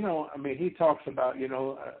 And, he talks about,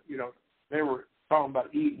 they were talking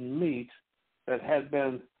about eating meat that had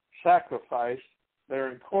been sacrificed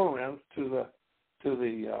there in Corinth to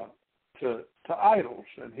idols.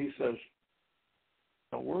 And he says,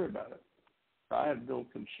 don't worry about it. I have no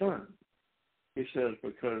concern. He says,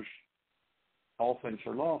 because all things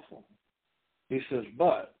are lawful. He says,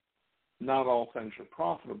 but not all things are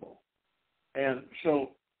profitable. And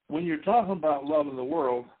so when you're talking about loving the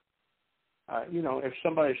world, if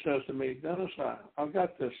somebody says to me, Dennis, I've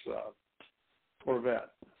got this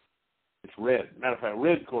Corvette. It's red. Matter of fact,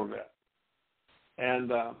 red Corvette. And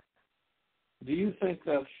do you think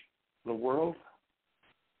that's the world?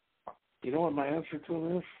 You know what my answer to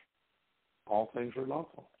him is? All things are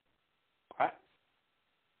lawful.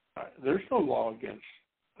 There's no law against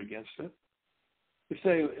it. You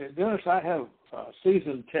say, Dennis, I have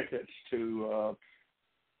season tickets to,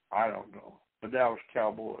 the Dallas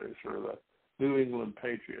Cowboys or the New England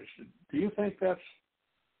Patriots. Do you think that's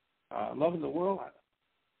loving the world?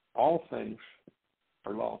 All things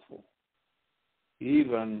are lawful,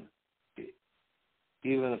 even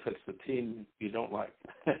if it's the team you don't like.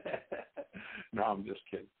 No, I'm just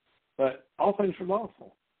kidding. But all things are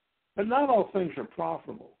lawful. But not all things are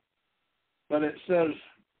profitable. But it says,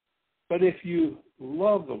 but if you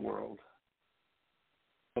love the world,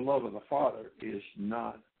 the love of the Father is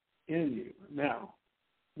not in you. Now,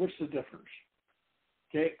 what's the difference?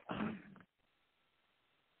 Okay?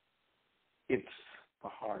 It's the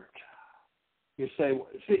heart. You say,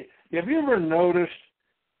 have you ever noticed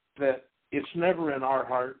that it's never in our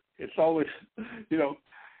heart? It's always,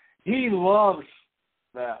 he loves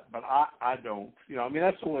that, but I don't.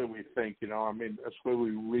 That's the way we think, that's the way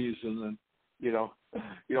we reason. And,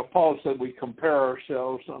 Paul said we compare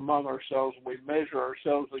ourselves among ourselves, and we measure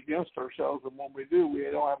ourselves against ourselves, and when we do, we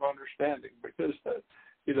don't have understanding because, as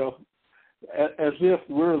if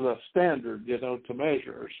we're the standard, to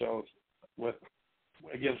measure ourselves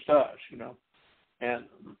against us, And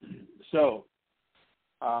so,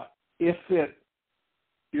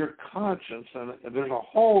 your conscience, and there's a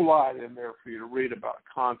whole lot in there for you to read about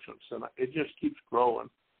conscience, and it just keeps growing.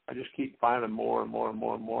 I just keep finding more and more and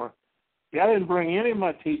more and more. I didn't bring any of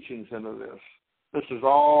my teachings into this. This is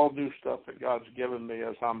all new stuff that God's given me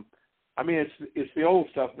as it's the old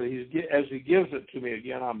stuff that as He gives it to me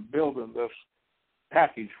again, I'm building this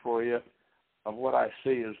package for you of what I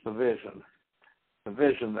see as the vision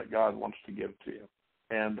that God wants to give to you.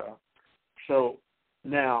 And so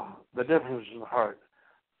now the difference is the heart.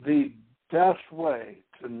 The best way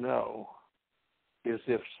to know is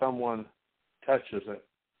if someone touches it.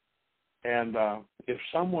 And if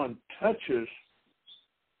someone touches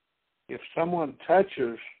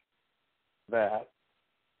that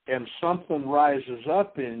and something rises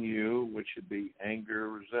up in you, which would be anger,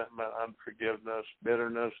 resentment, unforgiveness,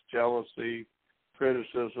 bitterness, jealousy,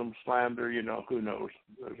 criticism, slander, who knows?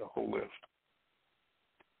 There's a whole list.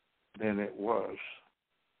 Then it was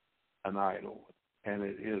an idol, and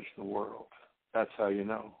it is the world. That's how you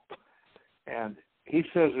know. And he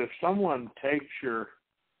says if someone takes your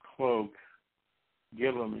cloak,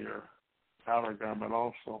 give them your outer garment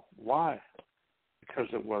also. Why?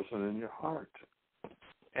 Because it wasn't in your heart.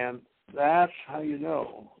 And that's how you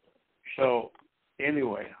know. So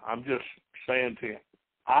anyway, I'm just saying to you,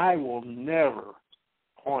 I will never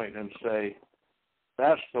point and say,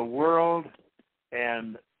 that's the world,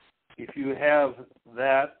 And if you have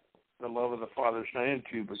that, the love of the Father's not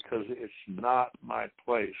into you, because it's not my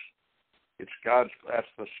place. It's God's. That's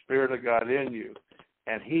the Spirit of God in you,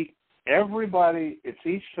 and everybody. It's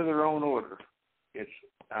each to their own order. It's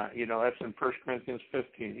that's in 1 Corinthians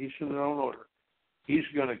 15. Each in their own order. He's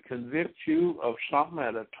going to convict you of something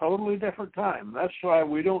at a totally different time. That's why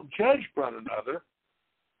we don't judge one another.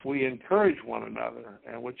 We encourage one another,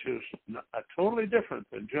 and which is totally different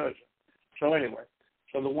than judging. So anyway,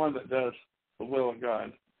 the one that does the will of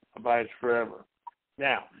God abides forever.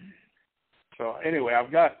 Now, so anyway, I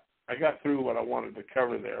got through what I wanted to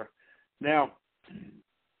cover there. Now,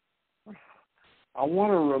 I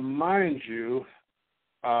want to remind you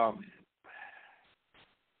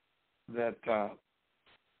that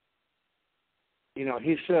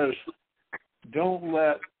he says, don't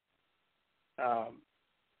let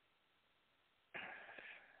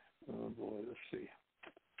let's see.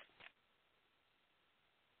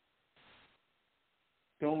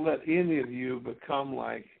 Don't let any of you become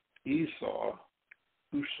like Esau,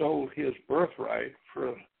 who sold his birthright for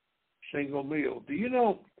a single meal. Do you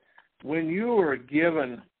know, when you are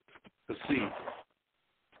given the seed,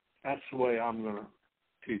 that's the way I'm going to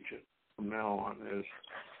teach it from now on, is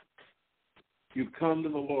you come to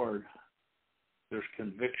the Lord, there's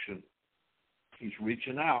conviction. He's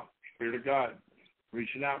reaching out, Spirit of God,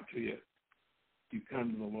 reaching out to you. You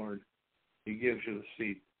come to the Lord, He gives you the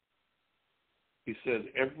seed. He says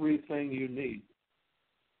everything you need,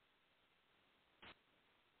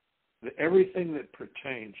 everything that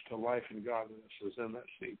pertains to life and godliness is in that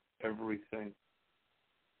seed, everything.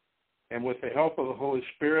 And with the help of the Holy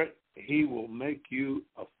Spirit, He will make you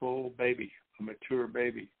a full baby, a mature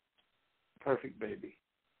baby, a perfect baby.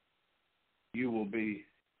 You will be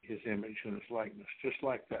His image and His likeness, just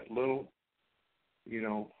like that little,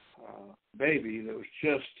 baby that was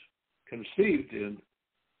just conceived in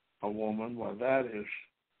a woman. Well, that is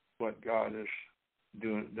what God is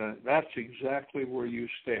doing. That's exactly where you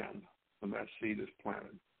stand when that seed is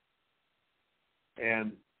planted.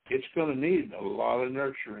 And it's going to need a lot of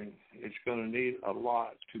nurturing. It's going to need a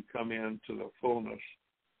lot to come into the fullness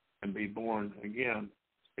and be born again.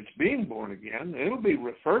 It's being born again. It'll be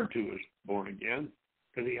referred to as born again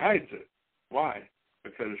because He hides it. Why?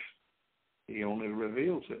 Because He only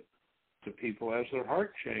reveals it to people as their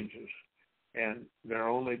heart changes. And they're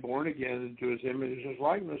only born again into His image and His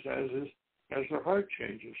likeness as their heart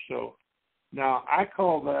changes. So now I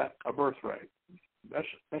call that a birthright. That's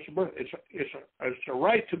a birth. It's a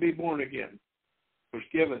right to be born again. It was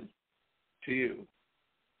given to you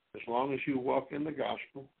as long as you walk in the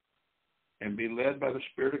gospel and be led by the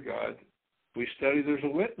Spirit of God. We study there's a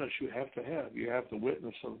witness you have to have. You have the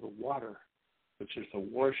witness of the water, which is the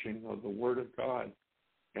washing of the Word of God.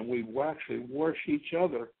 And we actually wash each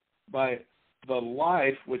other by the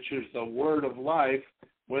life, which is the Word of life.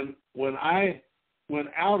 When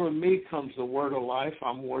out of me comes the Word of life,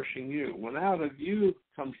 I'm washing you. When out of you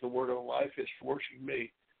comes the Word of life, it's washing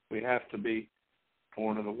me. We have to be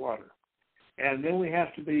born of the water, and then we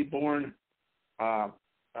have to be born. We have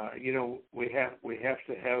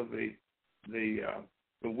to have the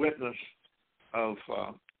witness of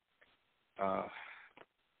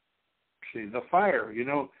the fire.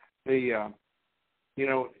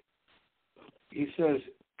 He says,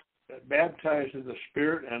 baptized in the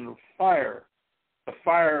Spirit and the fire. The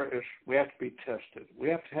fire is, we have to be tested. We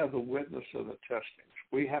have to have the witness of the testings.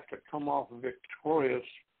 We have to come off victorious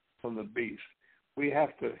from the beast. We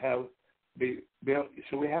have to have the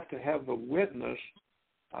witness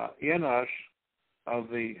in us of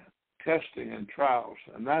the testing and trials,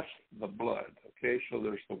 and that's the blood. Okay, so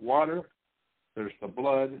there's the water, there's the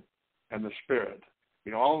blood, and the Spirit.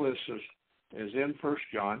 All this is in 1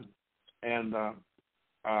 John, and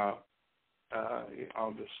I'll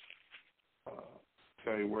just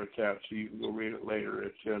tell you where it's at, so you can go read it later.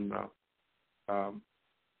 It's in 1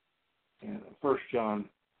 John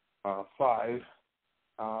 5,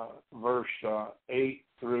 verse 8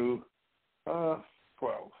 through 12.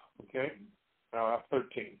 Okay,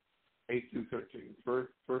 13, 8 through 13. 1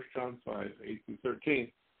 John 5, 8 through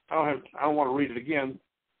 13. I don't want to read it again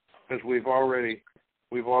because we've already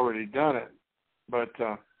done it. But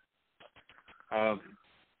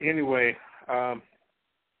anyway.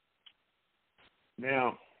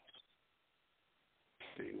 Now,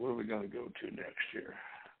 let's see, where are we going to go to next here?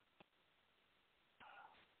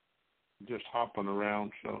 Just hopping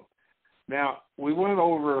around. So now we went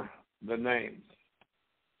over the name.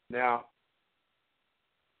 Now,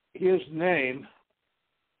 His name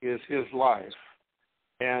is His life,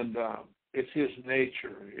 and it's His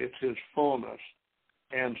nature. It's His fullness.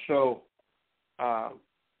 And so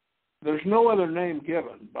there's no other name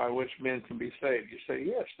given by which men can be saved. You say,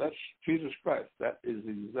 yes, that's Jesus Christ. That is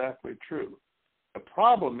exactly true. The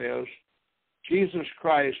problem is Jesus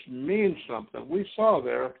Christ means something. We saw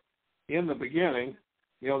there in the beginning,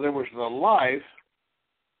 there was the life,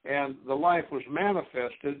 and the life was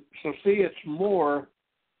manifested. So see, it's more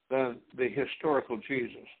than the historical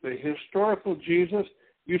Jesus. The historical Jesus,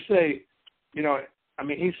 you say, he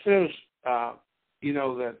says, that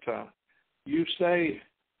you say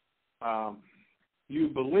you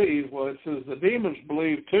believe. Well, it says the demons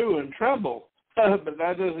believe too and tremble, but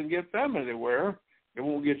that doesn't get them anywhere. It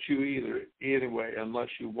won't get you either anyway unless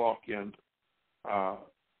you walk in,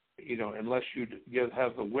 unless you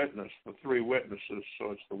have the witness, the three witnesses.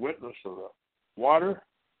 So it's the witness of the water,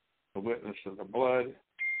 the witness of the blood,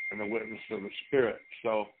 and the witness of the Spirit.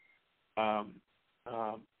 So,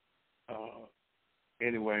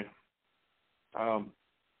 anyway,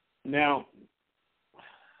 now,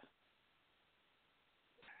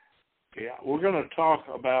 we're going to talk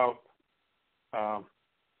about.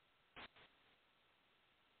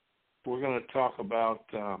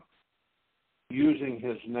 Using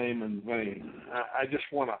his name in vain. I just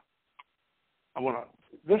want to.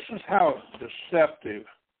 This is how deceptive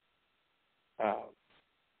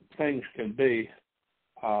things can be.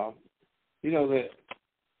 That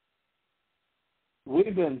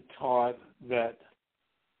we've been taught that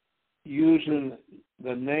using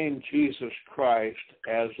the name Jesus Christ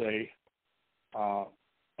as a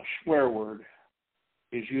swear word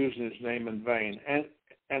is using his name in vain, and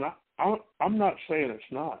I'm not saying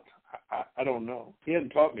it's not. I don't know. He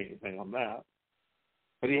hasn't taught me anything on that.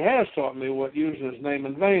 But he has taught me what using his name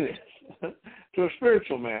in vain is to a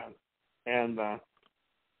spiritual man. And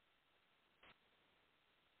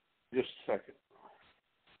just a second.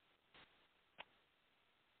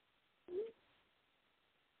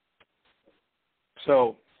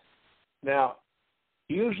 So now,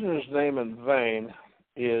 using his name in vain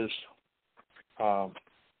is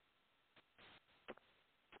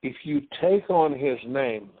if you take on his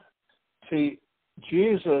name. See,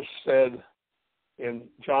 Jesus said in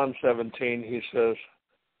John 17, he says,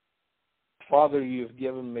 Father, you've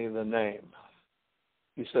given me the name.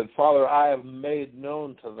 He said, Father, I have made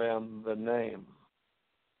known to them the name.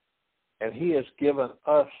 And he has given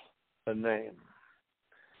us the name.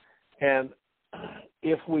 And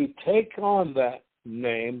if we take on that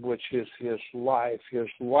name, which is his life, his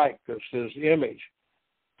likeness, his image,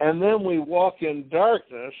 and then we walk in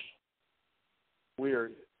darkness, we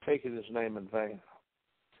are taking his name in vain.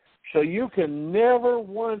 So you can never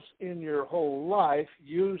once in your whole life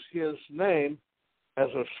use his name as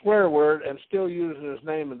a swear word and still use his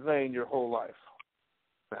name in vain your whole life.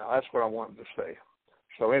 Now, that's what I wanted to say.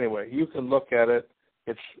 So anyway, you can look at it.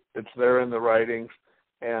 It's there in the writings.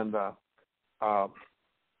 And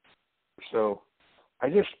so I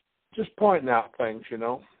just pointing out things,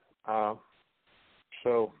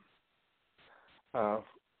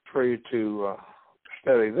 for you to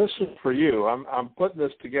study. This is for you. I'm putting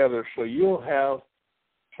this together so you'll have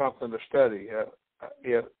something to study.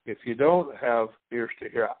 If you don't have ears to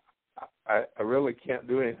hear, I really can't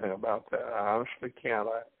do anything about that. I honestly can't.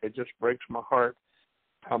 It just breaks my heart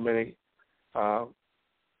how many, so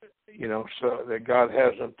that God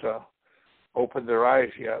hasn't opened their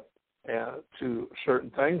eyes yet to certain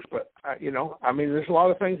things. But, there's a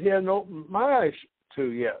lot of things he hasn't opened my eyes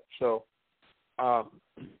to yet. So,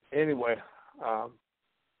 anyway,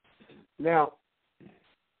 now,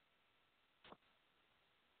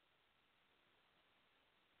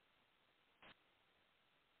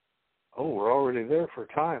 we're already there for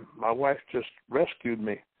time. My wife just rescued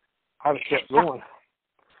me. I'd have kept going.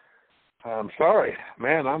 I'm sorry.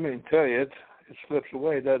 Man, tell you, it slips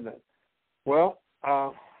away, doesn't it? Well,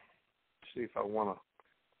 let's see if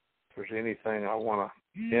there's anything I want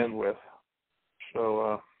to end with.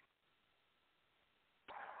 So,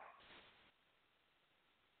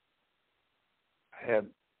 I had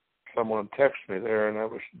someone text me there, and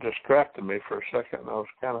it was distracting me for a second. I was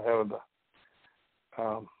kind of having to.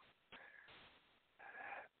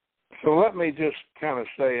 So let me just kind of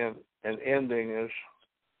say an ending is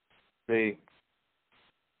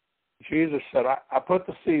Jesus said, I put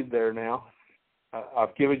the seed there now.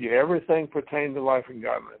 I've given you everything pertaining to life and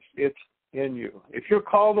godliness. It's in you. If you're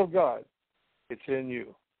called of God, it's in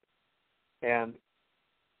you. And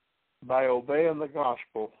by obeying the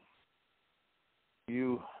gospel,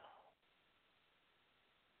 you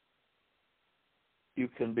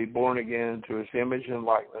can be born again into his image and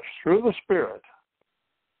likeness through the Spirit,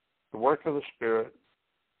 the work of the Spirit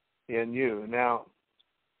in you. Now,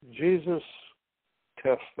 Jesus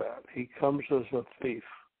tests that. He comes as a thief.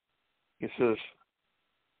 He says,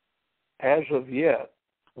 as of yet,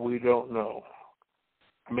 we don't know.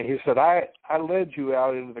 I mean, he said, I led you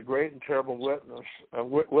out into the great and terrible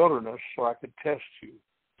wilderness so I could test you,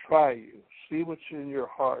 try you, see what's in your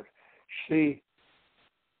heart, see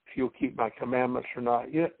if you'll keep my commandments or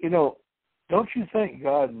not. You know, don't you think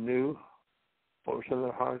God knew what was in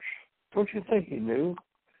their hearts? Don't you think he knew?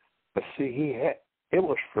 But see, it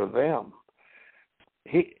was for them.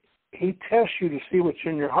 He tests you to see what's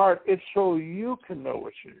in your heart. It's so you can know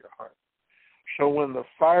what's in your heart. So when the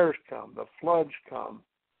fires come, the floods come,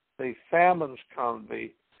 the famines come,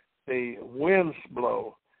 the winds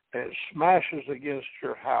blow, and it smashes against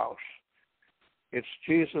your house, it's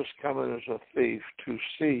Jesus coming as a thief to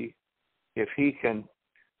see if he can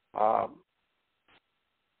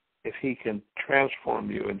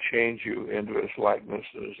transform you and change you into his likeness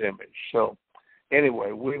and his image. So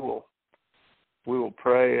anyway, we will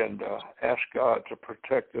pray and ask God to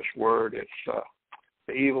protect this word. It's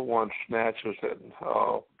the evil one snatches it. And,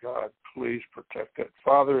 oh, God, please protect it.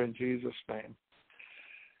 Father, in Jesus' name,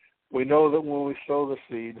 we know that when we sow the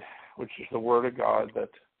seed, which is the word of God,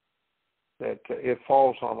 that it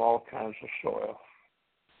falls on all kinds of soil.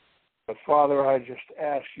 But, Father, I just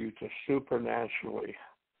ask you to supernaturally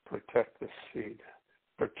protect this seed,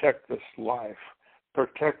 protect this life,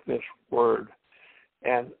 protect this word,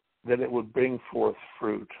 and that it would bring forth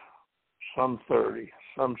fruit, some 30,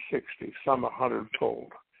 some 60, some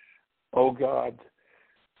 100-fold. Oh, God,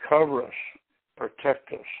 cover us,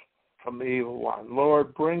 protect us from the evil one.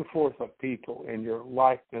 Lord, bring forth a people in your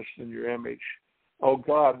likeness and your image. Oh,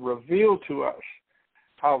 God, reveal to us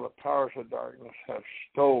how the powers of darkness have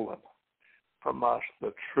stolen from us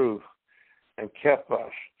the truth and kept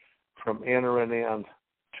us from entering in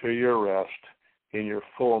to your rest in your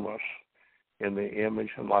fullness in the image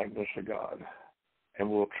and likeness of God. And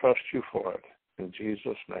we'll trust you for it. In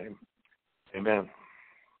Jesus' name, amen.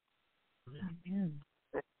 Amen.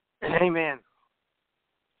 Amen.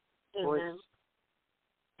 Boy, it's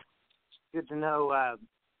good to know,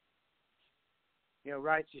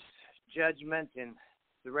 righteous judgment and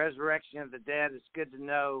the resurrection of the dead. It's good to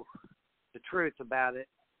know the truth about it.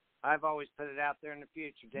 I've always put it out there in the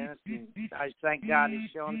future, Dennis, and I just thank God he's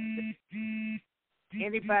showing it.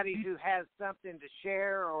 Anybody who has something to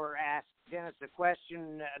share or ask Dennis a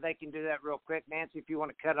question, they can do that real quick. Nancy, if you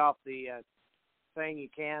want to cut off the thing, you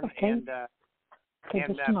can. Okay.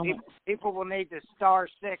 And people will need to *6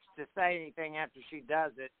 to say anything after she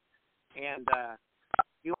does it. And